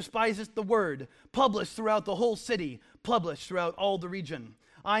 4:8. Despiseth the word. Published throughout the whole city. Published throughout all the region.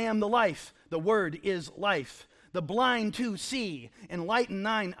 I am the life. The word is life. The blind to see. Enlighten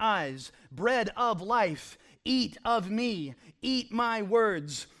thine eyes. Bread of life. Eat of me. Eat my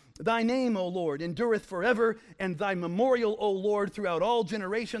words. Thy name, O Lord, endureth forever, and thy memorial, O Lord, throughout all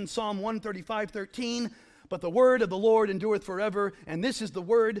generations. Psalm 135:13. But the word of the Lord endureth forever, and this is the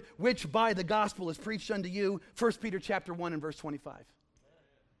word which by the gospel is preached unto you. 1 Peter chapter 1 and verse 25.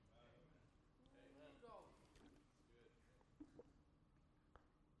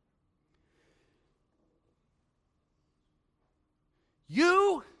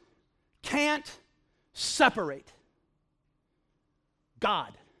 You can't separate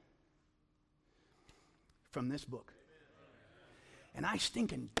God from this book. And I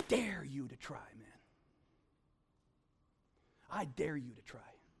stinking dare you to try, man. I dare you to try.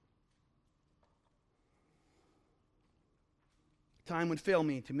 Time would fail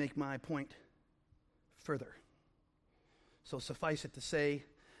me to make my point further. So suffice it to say,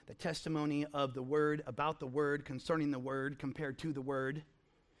 the testimony of the word, about the word, concerning the word, compared to the word,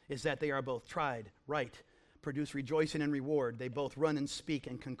 is that they are both tried, right, produce rejoicing and reward. They both run and speak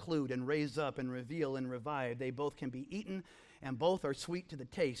and conclude and raise up and reveal and revive. They both can be eaten, and both are sweet to the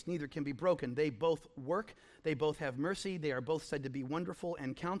taste. Neither can be broken. They both work. They both have mercy. They are both said to be wonderful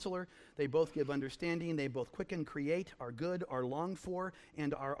and counselor. They both give understanding. They both quicken, create, are good, are longed for,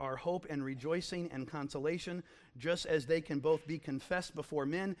 and are our hope and rejoicing and consolation, just as they can both be confessed before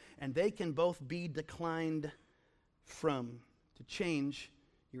men, and they can both be declined from. To change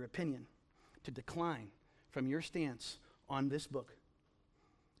your opinion, to decline from your stance on this book,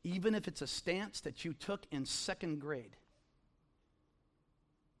 even if it's a stance that you took in second grade,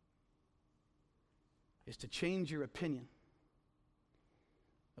 is to change your opinion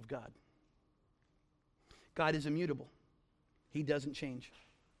of God. God is immutable. He doesn't change.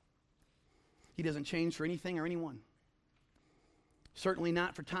 He doesn't change for anything or anyone. Certainly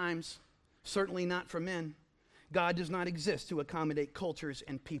not for times. Certainly not for men. God does not exist to accommodate cultures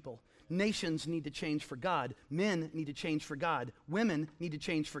and people. Nations need to change for God. Men need to change for God. Women need to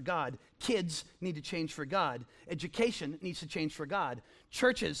change for God. Kids need to change for God. Education needs to change for God.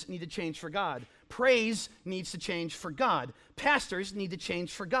 Churches need to change for God. Praise needs to change for God. Pastors need to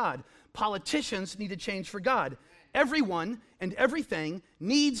change for God. Politicians need to change for God. Everyone and everything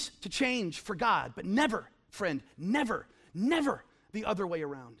needs to change for God, but never, friend, never the other way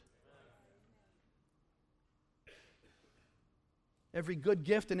around. Every good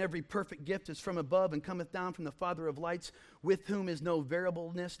gift and every perfect gift is from above and cometh down from the Father of lights, with whom is no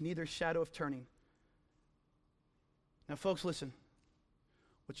variableness, neither shadow of turning. Now, folks, listen.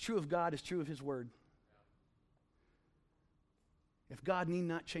 What's true of God is true of his word. If God need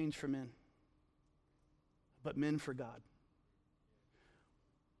not change for men, but men for God,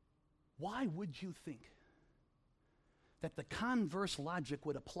 why would you think that the converse logic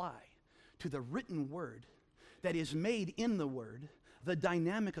would apply to the written word that is made in the word, the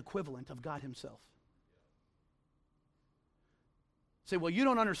dynamic equivalent of God himself? Say, well, you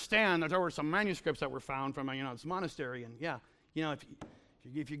don't understand that there were some manuscripts that were found from, this monastery. And yeah,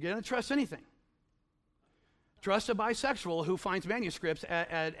 if you're going to trust anything, trust a bisexual who finds manuscripts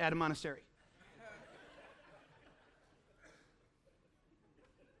at a monastery.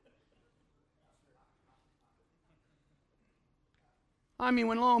 When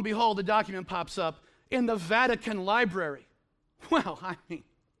lo and behold, the document pops up in the Vatican Library. Well,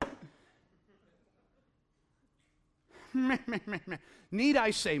 need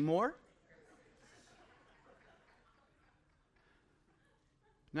I say more?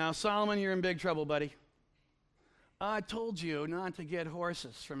 Now, Solomon, you're in big trouble, buddy. I told you not to get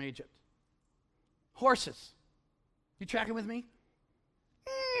horses from Egypt. Horses. You tracking with me?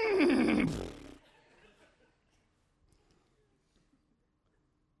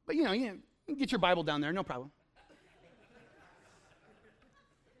 But you can get your Bible down there, no problem.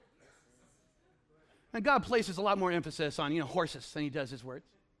 And God places a lot more emphasis on, horses than he does his words.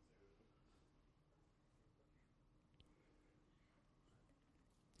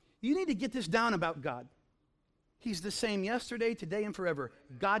 You need to get this down about God. He's the same yesterday, today, and forever.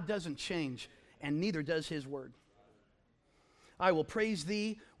 God doesn't change, and neither does his word. I will praise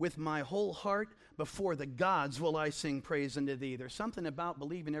thee with my whole heart. Before the gods will I sing praise unto thee. There's something about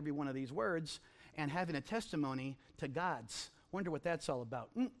believing every one of these words and having a testimony to God's. Wonder what that's all about.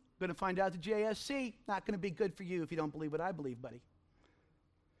 Going to find out the JSC. Not going to be good for you if you don't believe what I believe, buddy.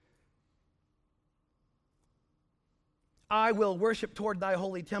 I will worship toward thy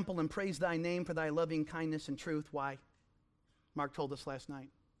holy temple and praise thy name for thy loving kindness and truth. Why? Mark told us last night.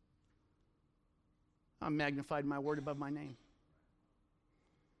 I magnified my word above my name.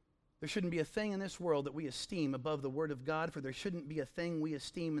 There shouldn't be a thing in this world that we esteem above the Word of God, for there shouldn't be a thing we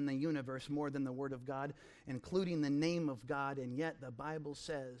esteem in the universe more than the Word of God, including the name of God, and yet the Bible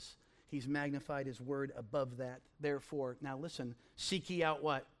says he's magnified his Word above that. Therefore, now listen, seek ye out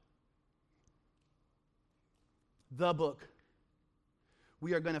what? The book.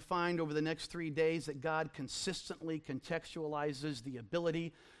 We are going to find over the next 3 days that God consistently contextualizes the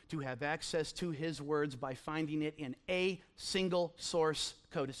ability to have access to his words by finding it in a single source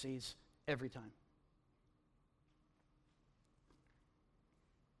codices every time.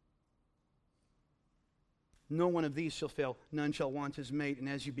 No one of these shall fail, none shall want his mate. And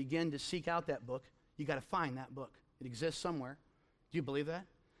as you begin to seek out that book, you got to find that book. It exists somewhere. Do you believe that?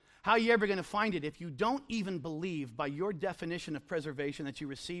 How are you ever going to find it if you don't even believe by your definition of preservation that you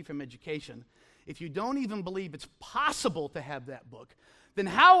receive from education? If you don't even believe it's possible to have that book, then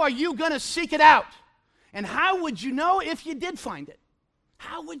how are you going to seek it out? And how would you know if you did find it?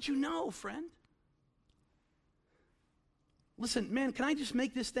 How would you know, friend? Listen, man, can I just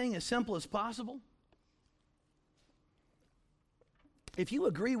make this thing as simple as possible? If you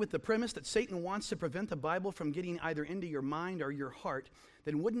agree with the premise that Satan wants to prevent the Bible from getting either into your mind or your heart,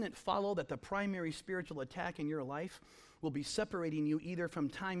 then wouldn't it follow that the primary spiritual attack in your life will be separating you either from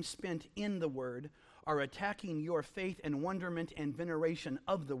time spent in the Word or attacking your faith and wonderment and veneration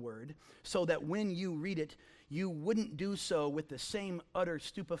of the Word, so that when you read it, you wouldn't do so with the same utter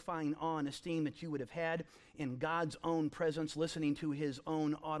stupefying awe and esteem that you would have had in God's own presence, listening to his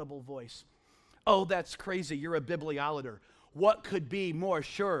own audible voice. Oh, that's crazy. You're a bibliolater. What could be more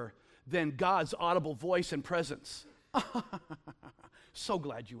sure than God's audible voice and presence? So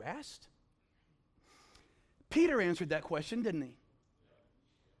glad you asked. Peter answered that question, didn't he?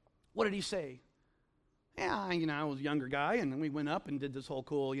 What did he say? Yeah, I was a younger guy, and we went up and did this whole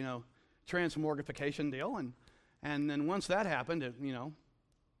cool, transmogrification deal, and then once that happened,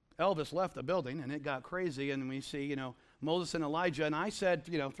 Elvis left the building, and it got crazy, and we see, Moses and Elijah, and I said,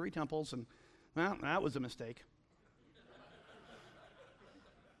 3 temples, and, well, that was a mistake.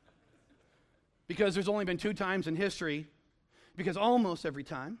 Because there's only been 2 times in history, because almost every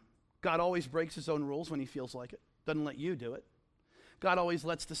time, God always breaks his own rules when he feels like it, doesn't let you do it. God always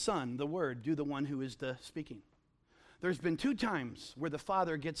lets the Son, the Word, do the one who is the speaking. There's been 2 times where the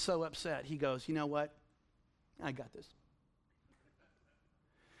Father gets so upset, he goes, you know what? I got this.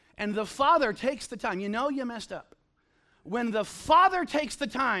 And the Father takes the time. You know you messed up when the Father takes the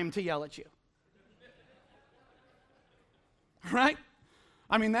time to yell at you. Right?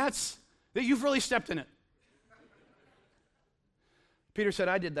 That you've really stepped in it. Peter said,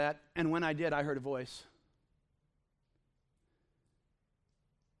 I did that, and when I did, I heard a voice.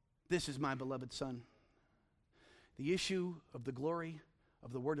 This is my beloved Son. The issue of the glory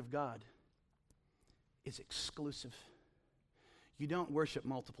of the Word of God is exclusive. You don't worship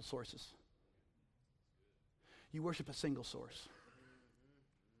multiple sources. You worship a single source.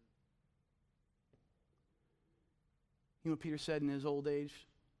 You know what Peter said in his old age,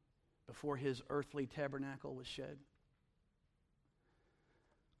 before his earthly tabernacle was shed?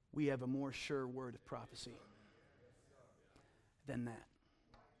 We have a more sure word of prophecy than that.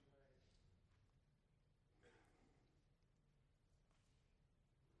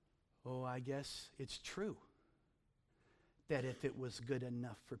 Oh, I guess it's true that if it was good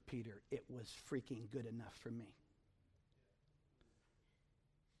enough for Peter, it was freaking good enough for me.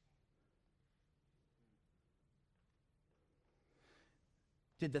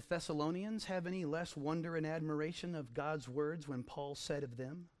 Did the Thessalonians have any less wonder and admiration of God's words when Paul said of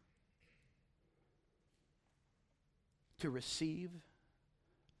them, to receive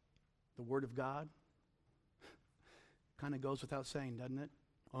the Word of God? Kind of goes without saying, doesn't it?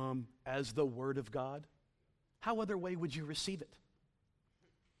 As the Word of God. How other way would you receive it?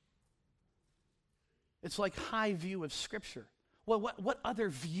 It's like high view of Scripture. Well, what other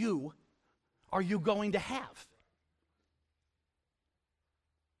view are you going to have?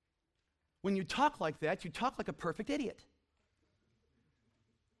 When you talk like that, you talk like a perfect idiot.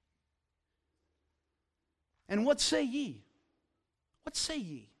 And what say ye? What say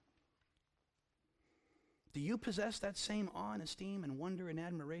ye? Do you possess that same awe and esteem and wonder and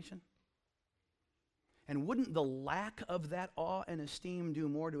admiration? And wouldn't the lack of that awe and esteem do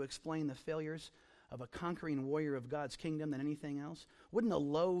more to explain the failures of a conquering warrior of God's kingdom than anything else? Wouldn't a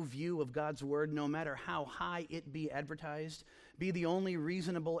low view of God's word, no matter how high it be advertised, be the only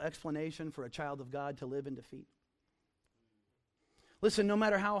reasonable explanation for a child of God to live in defeat? Listen, no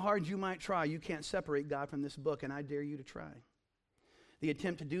matter how hard you might try, you can't separate God from this book, and I dare you to try. The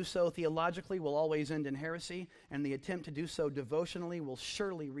attempt to do so theologically will always end in heresy, and the attempt to do so devotionally will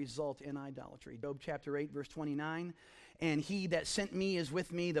surely result in idolatry. Job chapter 8, verse 29, and he that sent me is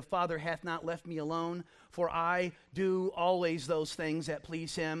with me, the Father hath not left me alone, for I do always those things that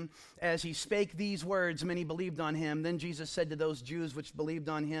please him. As he spake these words, many believed on him. Then Jesus said to those Jews which believed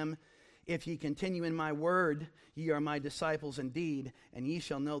on him, if ye continue in my word, ye are my disciples indeed, and ye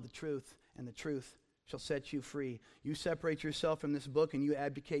shall know the truth, and the truth shall set you free. You separate yourself from this book and you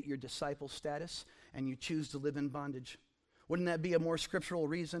abdicate your disciple status and you choose to live in bondage. Wouldn't that be a more scriptural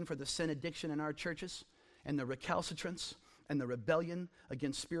reason for the sin addiction in our churches and the recalcitrance and the rebellion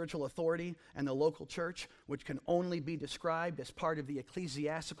against spiritual authority and the local church, which can only be described as part of the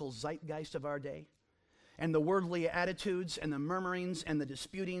ecclesiastical zeitgeist of our day? And the worldly attitudes and the murmurings and the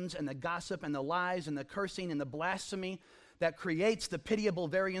disputings and the gossip and the lies and the cursing and the blasphemy that creates the pitiable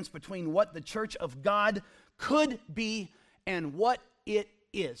variance between what the church of God could be and what it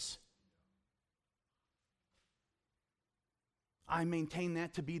is. I maintain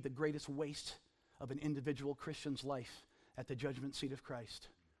that to be the greatest waste of an individual Christian's life at the judgment seat of Christ.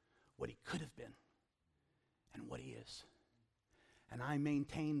 What he could have been and what he is. And I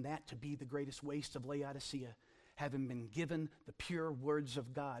maintain that to be the greatest waste of Laodicea, having been given the pure words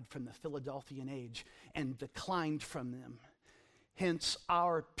of God from the Philadelphian age and declined from them. Hence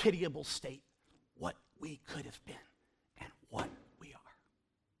our pitiable state, what we could have been and what we are.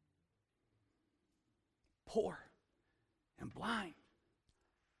 Poor and blind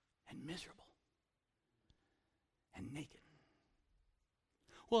and miserable and naked.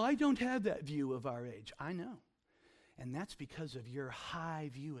 Well, I don't have that view of our age. I know. And that's because of your high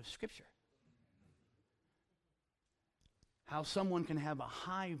view of Scripture. How someone can have a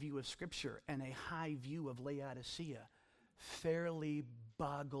high view of Scripture and a high view of Laodicea fairly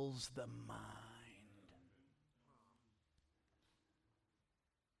boggles the mind.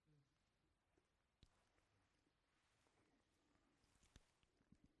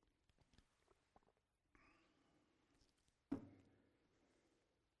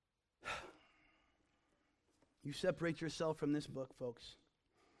 You separate yourself from this book, folks.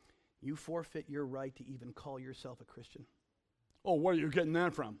 You forfeit your right to even call yourself a Christian. Oh, where are you getting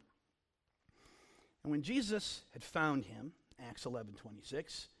that from? And when Jesus had found him, Acts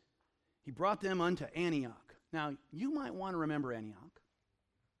 11:26, he brought them unto Antioch. Now, you might want to remember Antioch.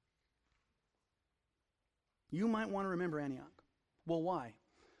 You might want to remember Antioch. Well, why?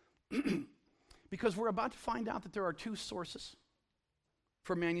 Because we're about to find out that there are two sources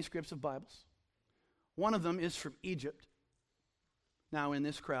for manuscripts of Bibles. One of them is from Egypt. Now, in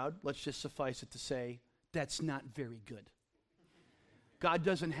this crowd, let's just suffice it to say, that's not very good. God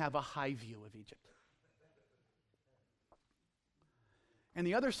doesn't have a high view of Egypt. And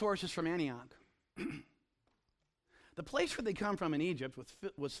the other source is from Antioch. The place where they come from in Egypt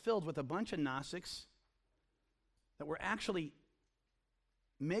was filled with a bunch of Gnostics that were actually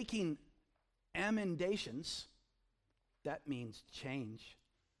making amendations. That means change.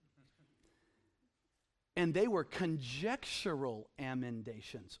 And they were conjectural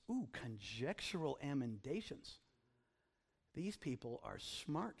amendations. Ooh, conjectural amendations. These people are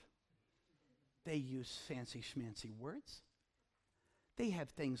smart. They use fancy schmancy words. They have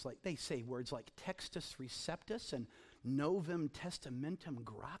things like, they say words like textus receptus and novum testamentum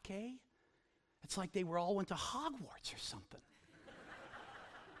grace. It's like they all went to Hogwarts or something.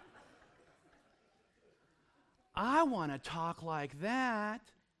 I want to talk like that.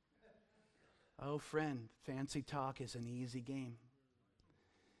 Oh, friend, fancy talk is an easy game.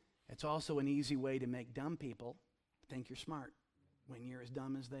 It's also an easy way to make dumb people think you're smart when you're as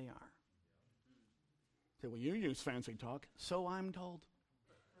dumb as they are. Say, well, you use fancy talk. So I'm told.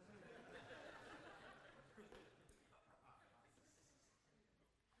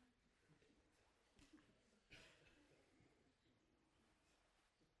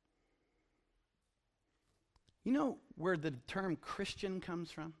 You know where the term Christian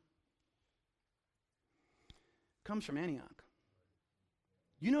comes from? It comes from Antioch.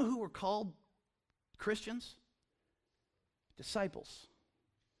 You know who were called Christians? Disciples.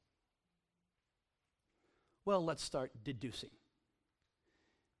 Well, let's start deducing.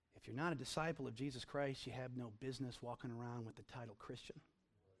 If you're not a disciple of Jesus Christ, you have no business walking around with the title Christian.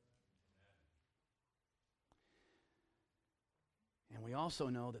 And we also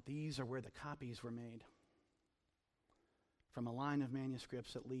know that these are where the copies were made, from a line of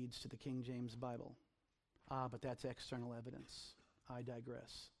manuscripts that leads to the King James Bible. But that's external evidence. I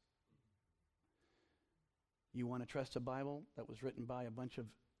digress. You want to trust a Bible that was written by a bunch of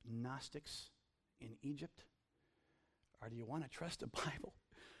Gnostics in Egypt? Or do you want to trust a Bible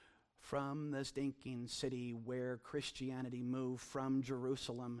from the stinking city where Christianity moved from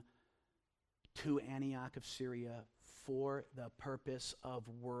Jerusalem to Antioch of Syria for the purpose of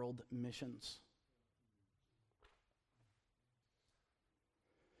world missions?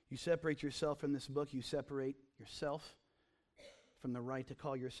 You separate yourself from this book, you separate yourself from the right to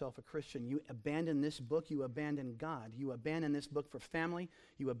call yourself a Christian. You abandon this book, you abandon God. You abandon this book for family,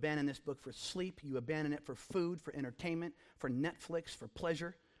 you abandon this book for sleep, you abandon it for food, for entertainment, for Netflix, for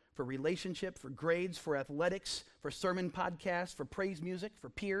pleasure, for relationship, for grades, for athletics, for sermon podcasts, for praise music, for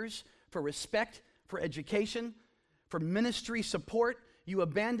peers, for respect, for education, for ministry support. You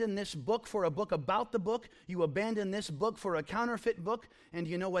abandon this book for a book about the book. You abandon this book for a counterfeit book. And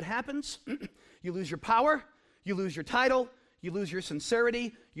you know what happens? You lose your power. You lose your title. You lose your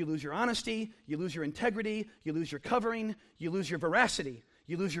sincerity. You lose your honesty. You lose your integrity. You lose your covering. You lose your veracity.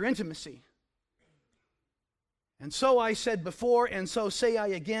 You lose your intimacy. And so I said before, and so say I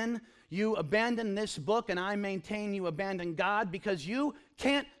again, you abandon this book, and I maintain you abandon God, because you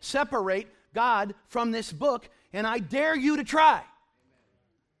can't separate God from this book, and I dare you to try.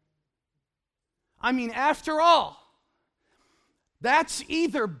 I mean, after all, that's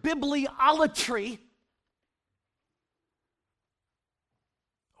either bibliolatry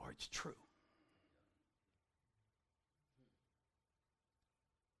or it's true.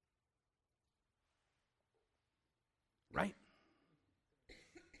 Right?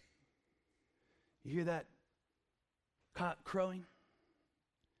 You hear that cock crowing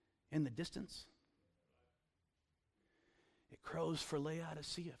in the distance? It crows for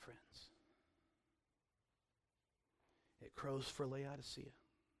Laodicea, friends. It crows for Laodicea.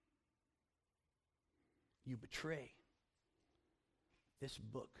 You betray this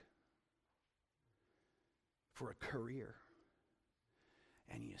book for a career,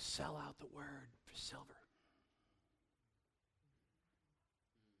 and you sell out the word for silver.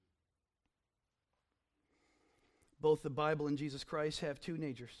 Both the Bible and Jesus Christ have two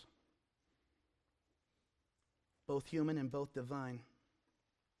natures, both human and both divine.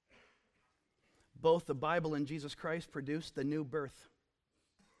 Both the Bible and Jesus Christ produced the new birth.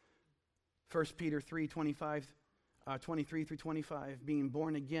 1 Peter 3:23 through 25, being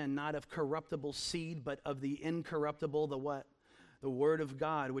born again, not of corruptible seed, but of the incorruptible, the what? The Word of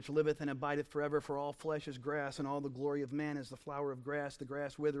God, which liveth and abideth forever. For all flesh is grass, and all the glory of man is the flower of grass. The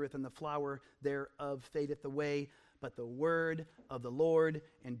grass withereth, and the flower thereof fadeth away. But the word of the Lord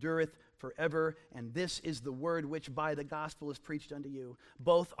endureth forever. And this is the word which by the gospel is preached unto you.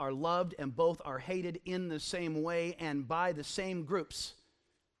 Both are loved and both are hated in the same way and by the same groups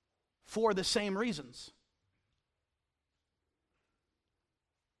for the same reasons.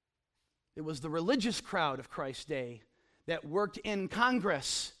 It was the religious crowd of Christ's day that worked in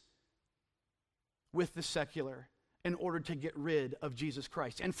Congress with the secular in order to get rid of Jesus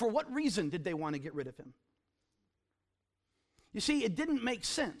Christ. And for what reason did they want to get rid of him? You see, it didn't make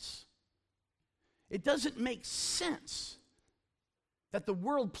sense. It doesn't make sense that the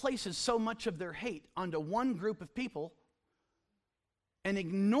world places so much of their hate onto one group of people and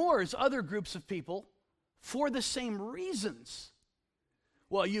ignores other groups of people for the same reasons.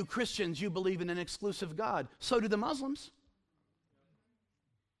 Well, you Christians, you believe in an exclusive God. So do the Muslims.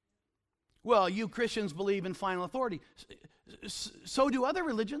 Well, you Christians believe in final authority. So do other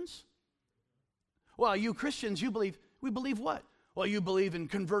religions. Well, you Christians, we believe what? Well, you believe in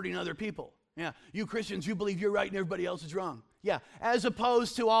converting other people. Yeah, you Christians, you believe you're right and everybody else is wrong. Yeah, as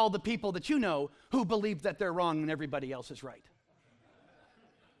opposed to all the people that you know who believe that they're wrong and everybody else is right.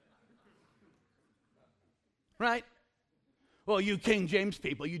 Right? Well, you King James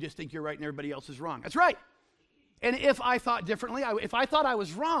people, you just think you're right and everybody else is wrong. That's right. And if I thought differently, if I thought I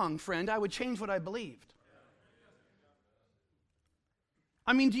was wrong, friend, I would change what I believed.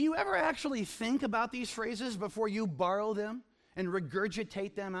 I mean, do you ever actually think about these phrases before you borrow them and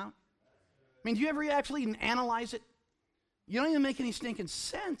regurgitate them out? I mean, do you ever actually even analyze it? You don't even make any stinking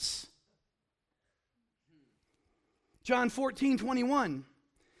sense. John 14:21.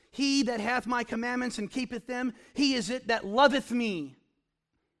 He that hath my commandments and keepeth them, he is it that loveth me.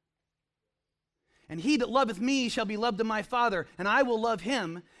 And he that loveth me shall be loved of my Father, and I will love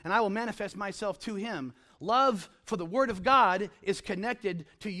him, and I will manifest myself to him. Love for the Word of God is connected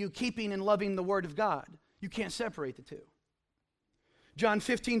to you keeping and loving the Word of God. You can't separate the two. John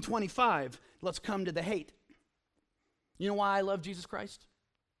 15:25. Let's come to the hate. You know why I love Jesus Christ?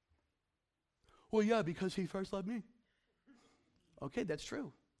 Well, yeah, because he first loved me. Okay, that's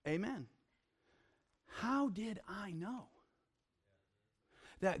true. Amen. How did I know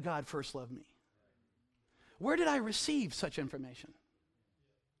that God first loved me? Where did I receive such information?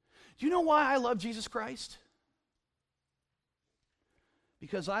 Do you know why I love Jesus Christ?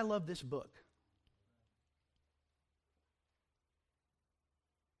 Because I love this book.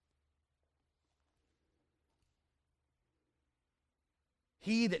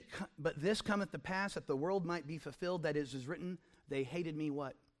 But this cometh to pass that the world might be fulfilled, that is written, they hated me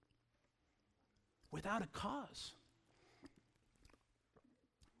what? Without a cause.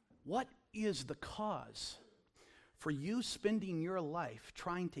 What is the cause for you spending your life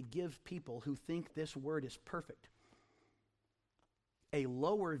trying to give people who think this word is perfect a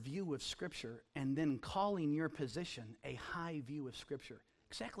lower view of Scripture and then calling your position a high view of Scripture?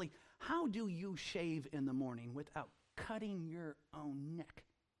 Exactly how do you shave in the morning without cutting your own neck?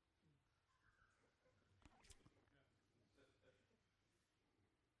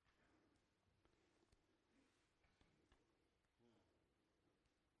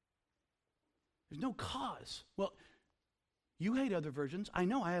 There's no cause. Well, you hate other versions. I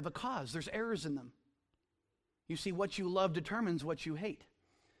know I have a cause. There's errors in them. You see, what you love determines what you hate.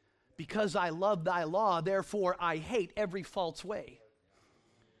 Because I love thy law, therefore I hate every false way.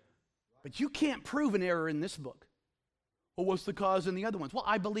 But you can't prove an error in this book. Well, what's the cause in the other ones? Well,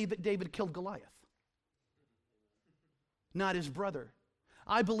 I believe that David killed Goliath, not his brother.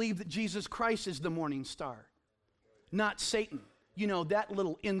 I believe that Jesus Christ is the morning star, not Satan. You know, that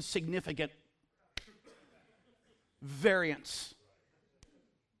little insignificant variance.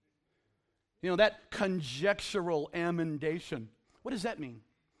 You know, that conjectural amendation. What does that mean?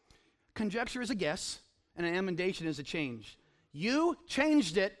 Conjecture is a guess, and an amendation is a change. You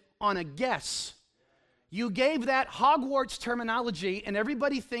changed it on a guess. You gave that Hogwarts terminology, and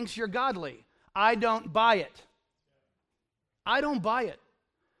everybody thinks you're godly. I don't buy it. I don't buy it.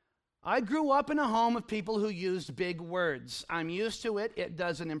 I grew up in a home of people who used big words. I'm used to it. It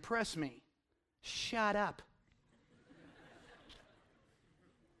doesn't impress me. Shut up.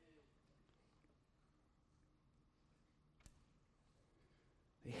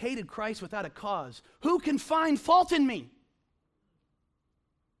 They hated Christ without a cause. Who can find fault in me?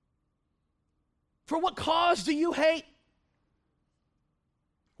 For what cause do you hate?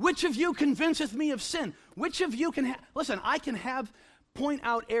 Which of you convinceth me of sin? Which of you can listen, I can point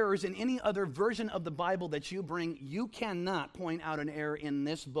out errors in any other version of the Bible that you bring. You cannot point out an error in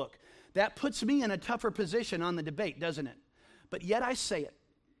this book. That puts me in a tougher position on the debate, doesn't it? But yet I say it.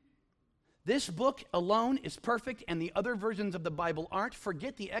 This book alone is perfect, and the other versions of the Bible aren't.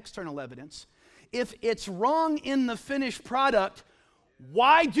 Forget the external evidence. If it's wrong in the finished product,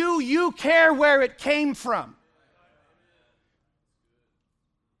 why do you care where it came from?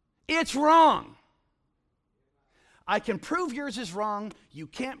 It's wrong. I can prove yours is wrong. You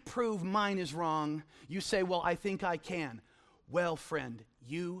can't prove mine is wrong. You say, well, I think I can. Well, friend,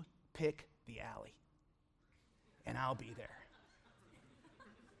 you pick the alley, and I'll be there.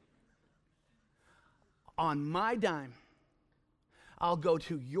 On my dime, I'll go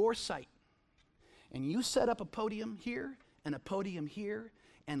to your site, and you set up a podium here, and a podium here,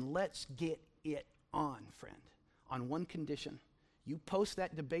 and let's get it on, friend, on one condition. You post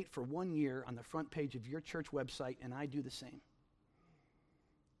that debate for 1 year on the front page of your church website, and I do the same.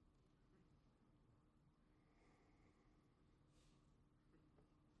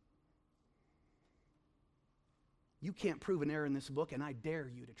 You can't prove an error in this book, and I dare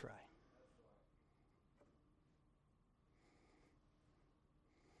you to try.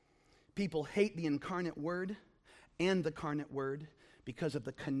 People hate the incarnate word and the carnate word because of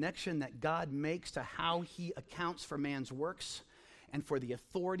the connection that God makes to how he accounts for man's works and for the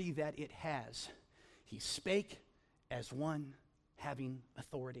authority that it has. He spake as one having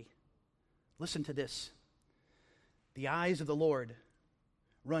authority. Listen to this. The eyes of the Lord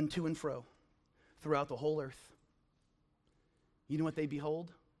run to and fro throughout the whole earth. You know what they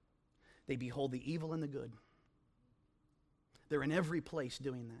behold? They behold the evil and the good. They're in every place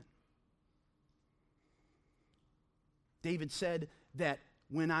doing that. David said that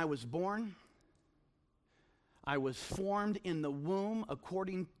when I was born, I was formed in the womb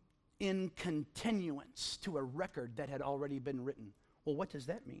according in continuance to a record that had already been written. Well, what does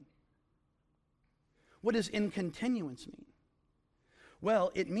that mean? What does in continuance mean?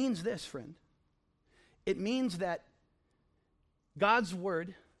 Well, it means this, friend. It means that God's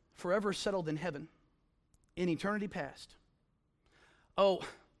word, forever settled in heaven, in eternity past. Oh,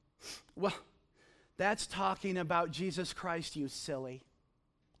 well, that's talking about Jesus Christ, you silly.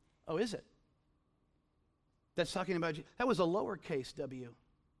 Oh, is it? That's talking about, that was a lowercase w,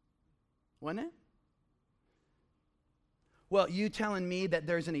 wasn't it? Well, you telling me that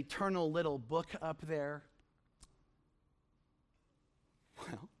there's an eternal little book up there?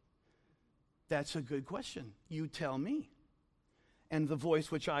 Well, that's a good question. You tell me. And the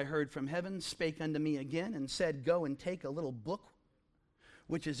voice which I heard from heaven spake unto me again and said, Go and take a little book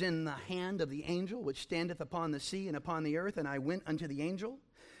which is in the hand of the angel which standeth upon the sea and upon the earth. And I went unto the angel,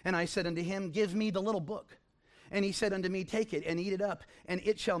 and I said unto him, Give me the little book. And he said unto me, Take it and eat it up, and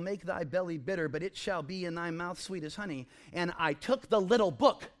it shall make thy belly bitter, but it shall be in thy mouth sweet as honey. And I took the little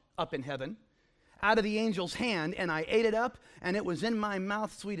book up in heaven out of the angel's hand, and I ate it up, and it was in my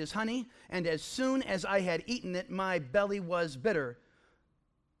mouth sweet as honey. And as soon as I had eaten it, my belly was bitter.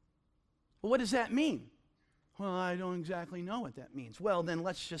 Well, what does that mean? Well, I don't exactly know what that means. Well, then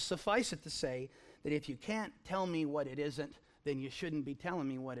let's just suffice it to say that if you can't tell me what it isn't, then you shouldn't be telling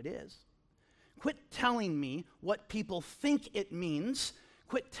me what it is. Quit telling me what people think it means.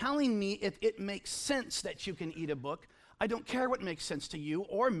 Quit telling me if it makes sense that you can eat a book. I don't care what makes sense to you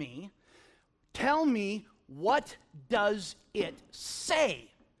or me. Tell me, what does it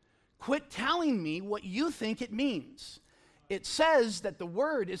say? Quit telling me what you think it means. It says that the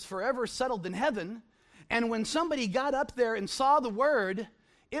word is forever settled in heaven, and when somebody got up there and saw the word,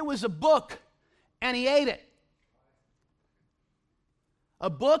 it was a book, and he ate it. A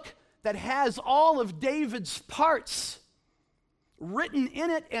book that has all of David's parts written in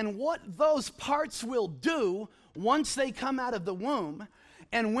it and what those parts will do once they come out of the womb.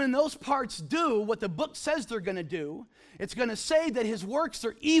 And when those parts do what the book says they're going to do, it's going to say that his works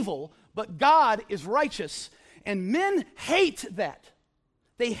are evil, but God is righteous. And men hate that.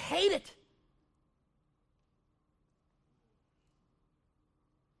 They hate it.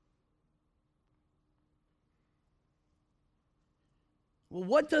 Well,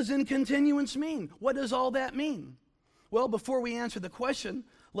 what does in continuance mean? What does all that mean? Well, before we answer the question,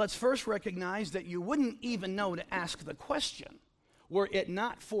 let's first recognize that you wouldn't even know to ask the question were it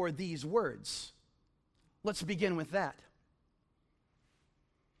not for these words. Let's begin with that.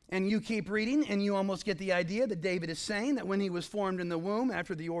 And you keep reading, and you almost get the idea that David is saying that when he was formed in the womb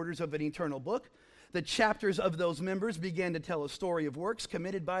after the orders of an eternal book, the chapters of those members began to tell a story of works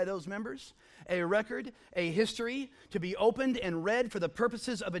committed by those members, a record, a history to be opened and read for the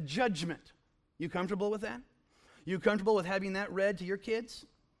purposes of a judgment. You comfortable with that? You comfortable with having that read to your kids?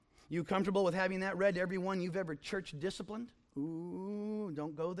 You comfortable with having that read to everyone you've ever church disciplined? Ooh,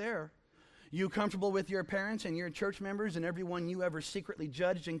 don't go there. You comfortable with your parents and your church members and everyone you ever secretly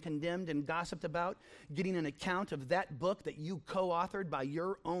judged and condemned and gossiped about getting an account of that book that you co-authored by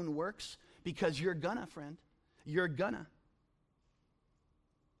your own works? Because you're gonna, friend. You're gonna.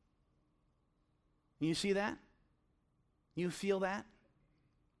 You see that? You feel that?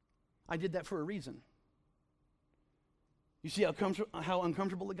 I did that for a reason. You see how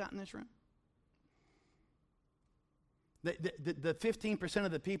uncomfortable it got in this room? The 15%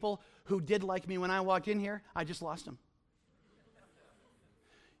 of the people who did like me when I walked in here, I just lost them.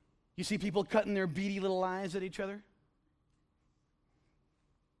 You see people cutting their beady little eyes at each other?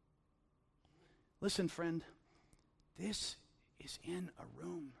 Listen, friend, this is in a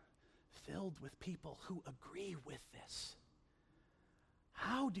room filled with people who agree with this.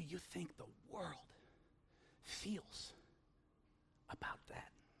 How do you think the world feels about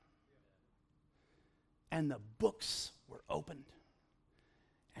that? And the books were opened,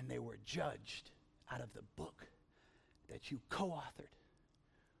 and they were judged out of the book that you co-authored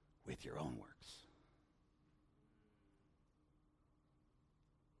with your own works.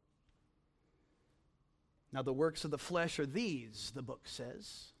 Now, the works of the flesh are these, the book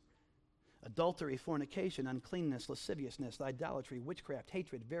says: adultery, fornication, uncleanness, lasciviousness, idolatry, witchcraft,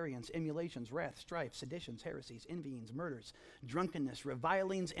 hatred, variance, emulations, wrath, strife, seditions, heresies, envyings, murders, drunkenness,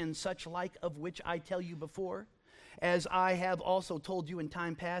 revilings, and such like, of which I tell you before, as I have also told you in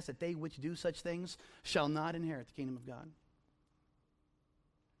time past, that they which do such things shall not inherit the kingdom of God.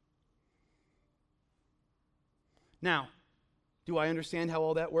 Now, do I understand how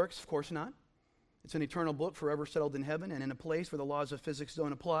all that works? Of course not. It's an eternal book, forever settled in heaven and in a place where the laws of physics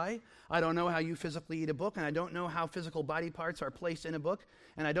don't apply. I don't know how you physically eat a book, and I don't know how physical body parts are placed in a book,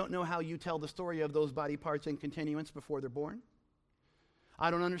 and I don't know how you tell the story of those body parts in continuance before they're born. I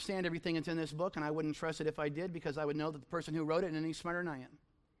don't understand everything that's in this book, and I wouldn't trust it if I did, because I would know that the person who wrote it isn't any smarter than I am.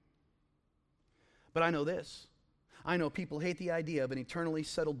 But I know this. I know people hate the idea of an eternally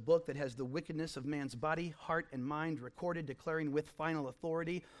settled book that has the wickedness of man's body, heart, and mind recorded, declaring with final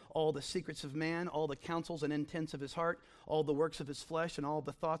authority all the secrets of man, all the counsels and intents of his heart, all the works of his flesh, and all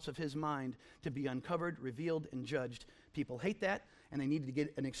the thoughts of his mind to be uncovered, revealed, and judged. People hate that, and they need to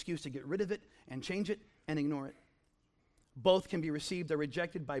get an excuse to get rid of it and change it and ignore it. Both can be received or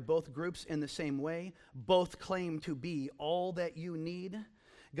rejected by both groups in the same way. Both claim to be all that you need.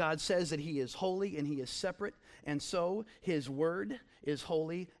 God says that he is holy and he is separate, and so his word is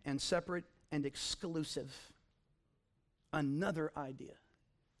holy and separate and exclusive. Another idea,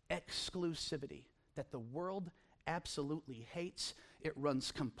 exclusivity, that the world absolutely hates. It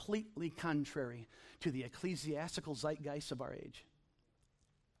runs completely contrary to the ecclesiastical zeitgeist of our age.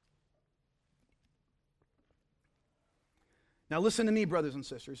 Now listen to me, brothers and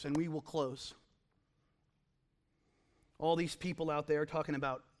sisters, and we will close. All these people out there talking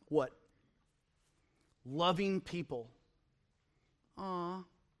about what? Loving people. Aw.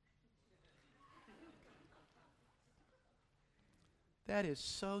 That is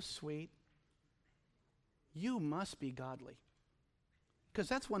so sweet. You must be godly. Because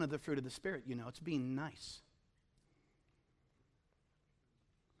that's one of the fruit of the Spirit, you know. It's being nice.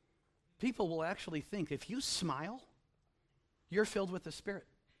 People will actually think if you smile, you're filled with the Spirit.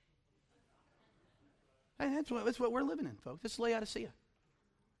 And that's what we're living in, folks. It's Laodicea.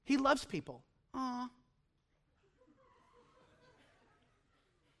 He loves people. Aw.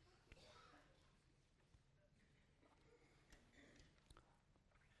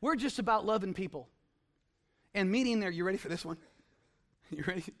 We're just about loving people and meeting their, you ready for this one? You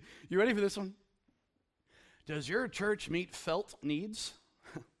ready? You ready for this one? Does your church meet felt needs?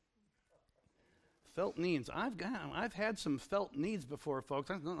 Felt needs. I've had some felt needs before, folks.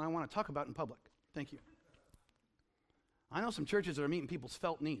 I want to talk about in public. Thank you. I know some churches that are meeting people's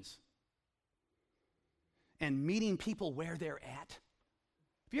felt needs and meeting people where they're at.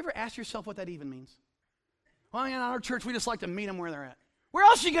 Have you ever asked yourself what that even means? Well, in our church, we just like to meet them where they're at. Where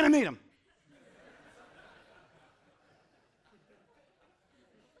else are you going to meet them?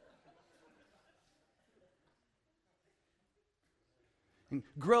 And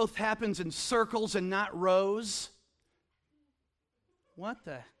growth happens in circles and not rows. What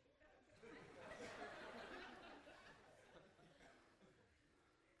the?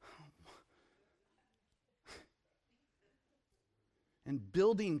 And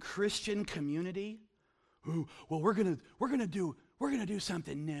building Christian community. Ooh, well, we're gonna do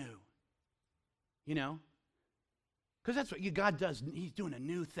something new. You know, because that's what God does. He's doing a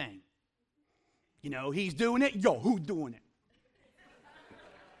new thing. You know, He's doing it. Yo, who's doing it?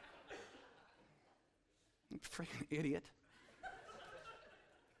 Freaking idiot.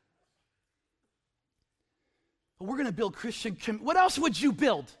 Well, we're gonna build Christian. What else would you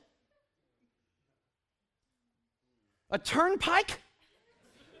build? A turnpike?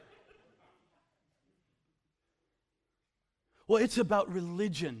 Well, it's about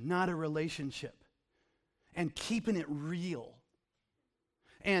religion, not a relationship. And keeping it real.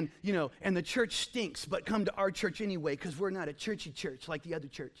 And, you know, and the church stinks, but come to our church anyway, because we're not a churchy church like the other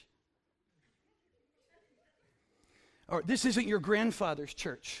church. Or this isn't your grandfather's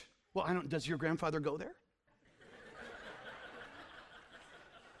church. Well, does your grandfather go there?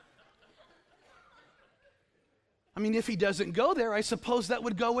 I mean, if he doesn't go there, I suppose that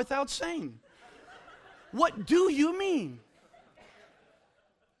would go without saying. What do you mean?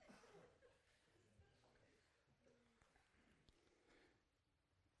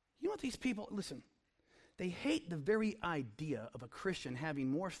 You know what these people, listen, They hate the very idea of a Christian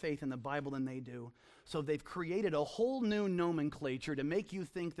having more faith in the Bible than they do. So they've created a whole new nomenclature to make you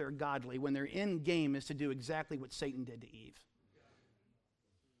think they're godly when their end game is to do exactly what Satan did to Eve.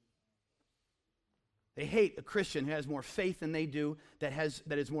 They hate a Christian who has more faith than they do, that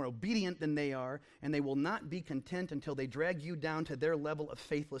is more obedient than they are, and they will not be content until they drag you down to their level of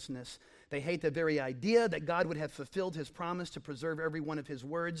faithlessness. They hate the very idea that God would have fulfilled his promise to preserve every one of his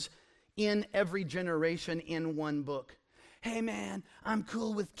words in every generation in one book. Hey man, I'm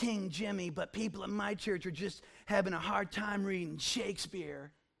cool with King Jimmy, but people in my church are just having a hard time reading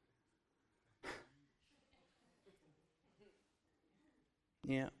Shakespeare.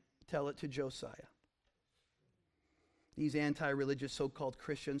 Yeah, tell it to Josiah. These anti-religious so-called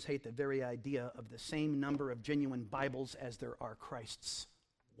Christians hate the very idea of the same number of genuine Bibles as there are Christs.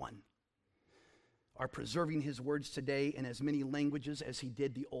 One. Are preserving his words today in as many languages as he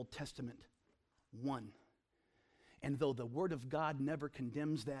did the Old Testament. One. And though the Word of God never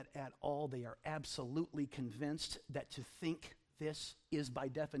condemns that at all, they are absolutely convinced that to think this is by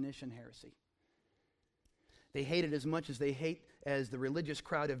definition heresy. They hate it as much as the religious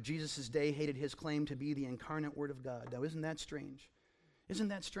crowd of Jesus' day hated his claim to be the incarnate Word of God. Now, isn't that strange? Isn't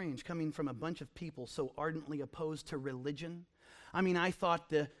that strange, coming from a bunch of people so ardently opposed to religion? I mean, I thought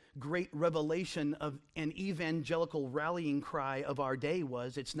the great revelation of an evangelical rallying cry of our day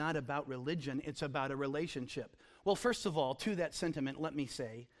was, it's not about religion, it's about a relationship. Well, first of all, to that sentiment, let me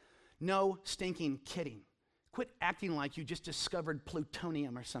say, no stinking kidding. Quit acting like you just discovered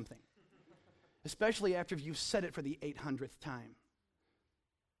plutonium or something. Especially after you've said it for the 800th time.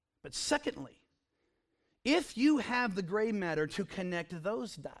 But secondly, if you have the gray matter to connect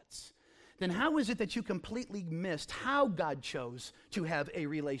those dots, then how is it that you completely missed how God chose to have a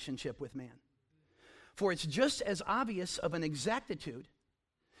relationship with man? For it's just as obvious of an exactitude.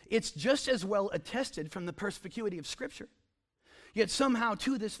 It's just as well attested from the perspicuity of Scripture. Yet somehow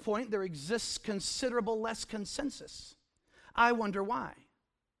to this point there exists considerable less consensus. I wonder why.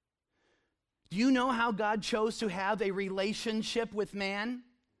 Do you know how God chose to have a relationship with man?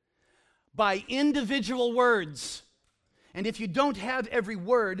 By individual words. And if you don't have every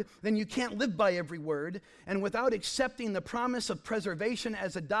word, then you can't live by every word. And without accepting the promise of preservation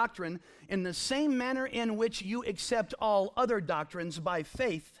as a doctrine, in the same manner in which you accept all other doctrines by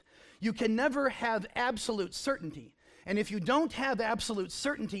faith, you can never have absolute certainty. And if you don't have absolute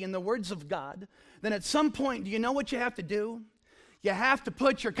certainty in the words of God, then at some point, do you know what you have to do? You have to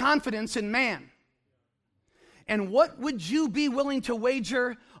put your confidence in man. And what would you be willing to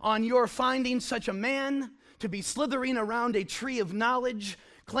wager on your finding such a man to be slithering around a tree of knowledge,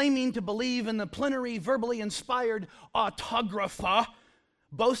 claiming to believe in the plenary, verbally inspired autographa,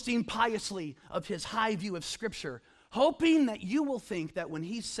 boasting piously of his high view of Scripture, hoping that you will think that when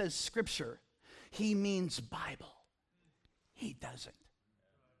he says Scripture, he means Bible. He doesn't.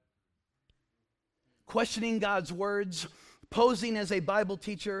 Questioning God's words, posing as a Bible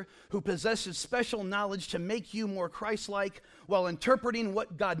teacher who possesses special knowledge to make you more Christ-like while interpreting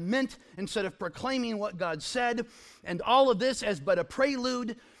what God meant instead of proclaiming what God said, and all of this as but a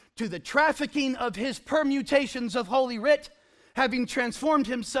prelude to the trafficking of his permutations of Holy Writ, having transformed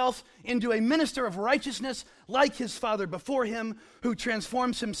himself into a minister of righteousness like his Father before him, who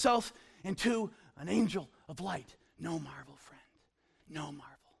transforms himself into an angel of light. No marvel, friend, no marvel.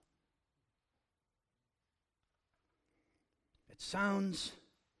 It sounds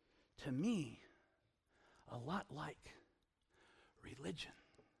to me a lot like religion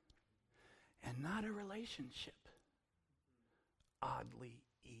and not a relationship, oddly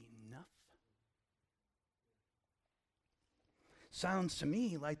enough. Sounds to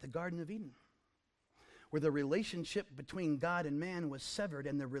me like the Garden of Eden, where the relationship between God and man was severed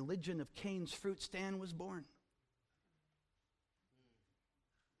and the religion of Cain's fruit stand was born.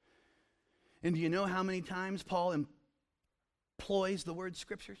 And do you know how many times Paul employs the word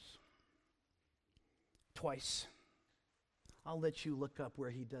Scriptures? Twice. I'll let you look up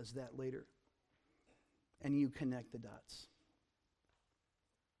where he does that later, and you connect the dots.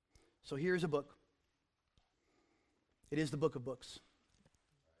 So here's a book. It is the book of books.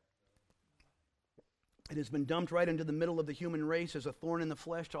 It has been dumped right into the middle of the human race as a thorn in the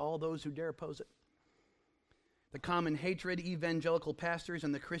flesh to all those who dare oppose it. The common hatred evangelical pastors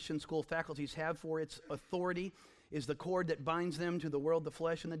and the Christian school faculties have for its authority is the cord that binds them to the world, the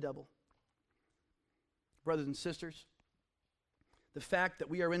flesh, and the devil. Brothers and sisters, the fact that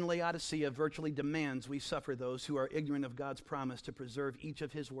we are in Laodicea virtually demands we suffer those who are ignorant of God's promise to preserve each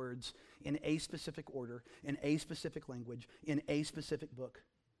of his words in a specific order, in a specific language, in a specific book.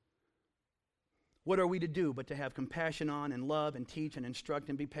 What are we to do but to have compassion on and love and teach and instruct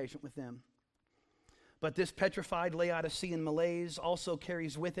and be patient with them? But this petrified Laodicean malaise also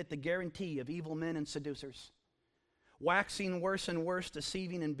carries with it the guarantee of evil men and seducers, waxing worse and worse,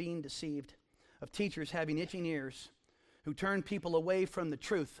 deceiving and being deceived, of teachers having itching ears, who turn people away from the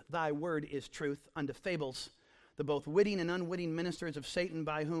truth, thy word is truth, unto fables, the both witting and unwitting ministers of Satan,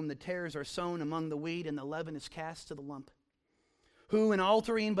 by whom the tares are sown among the wheat and the leaven is cast to the lump, who in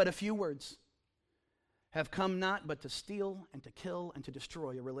altering but a few words have come not but to steal and to kill and to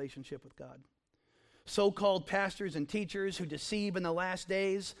destroy a relationship with God. So-called pastors and teachers who deceive in the last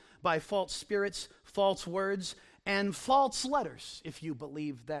days by false spirits, false words, and false letters, if you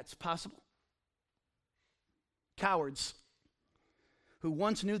believe that's possible. Cowards who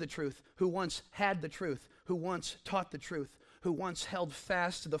once knew the truth, who once had the truth, who once taught the truth, who once held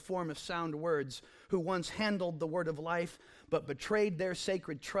fast to the form of sound words, who once handled the word of life, but betrayed their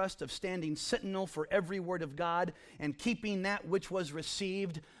sacred trust of standing sentinel for every word of God and keeping that which was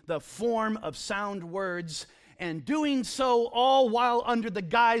received, the form of sound words, and doing so all while under the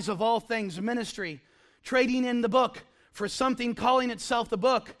guise of all things ministry, trading in the book for something calling itself the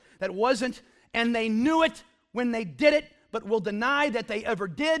book that wasn't, and they knew it when they did it, but will deny that they ever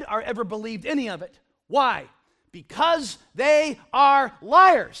did or ever believed any of it. Why? Because they are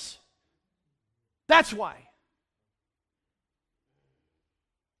liars. That's why.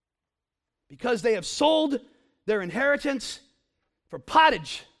 Because they have sold their inheritance for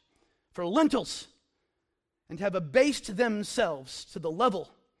pottage, for lentils, and have abased themselves to the level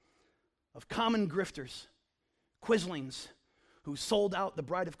of common grifters, quislings, who sold out the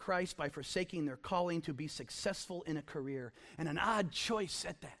bride of Christ by forsaking their calling to be successful in a career. And an odd choice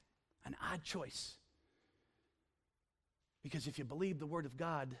at that. An odd choice. Because if you believe the Word of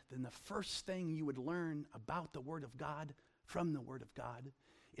God, then the first thing you would learn about the Word of God from the Word of God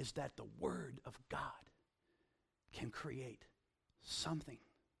is that the Word of God can create something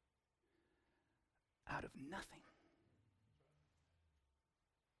out of nothing.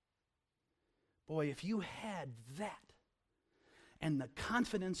 Boy, if you had that and the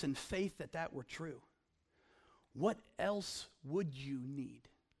confidence and faith that that were true, what else would you need?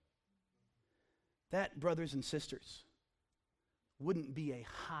 That, brothers and sisters, wouldn't be a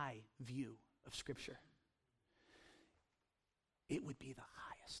high view of Scripture. It would be the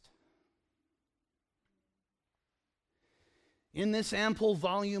highest. In this ample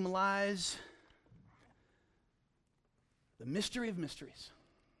volume lies the mystery of mysteries.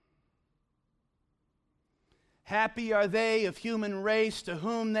 Happy are they of human race to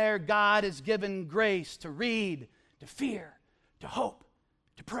whom their God has given grace to read, to fear, to hope,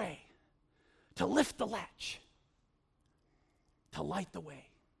 to pray, to lift the latch, to light the way.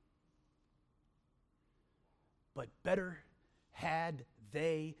 But better had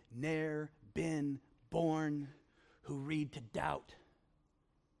they ne'er been born who read to doubt,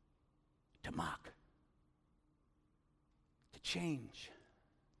 to mock, to change,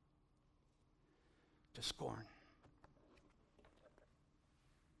 to scorn.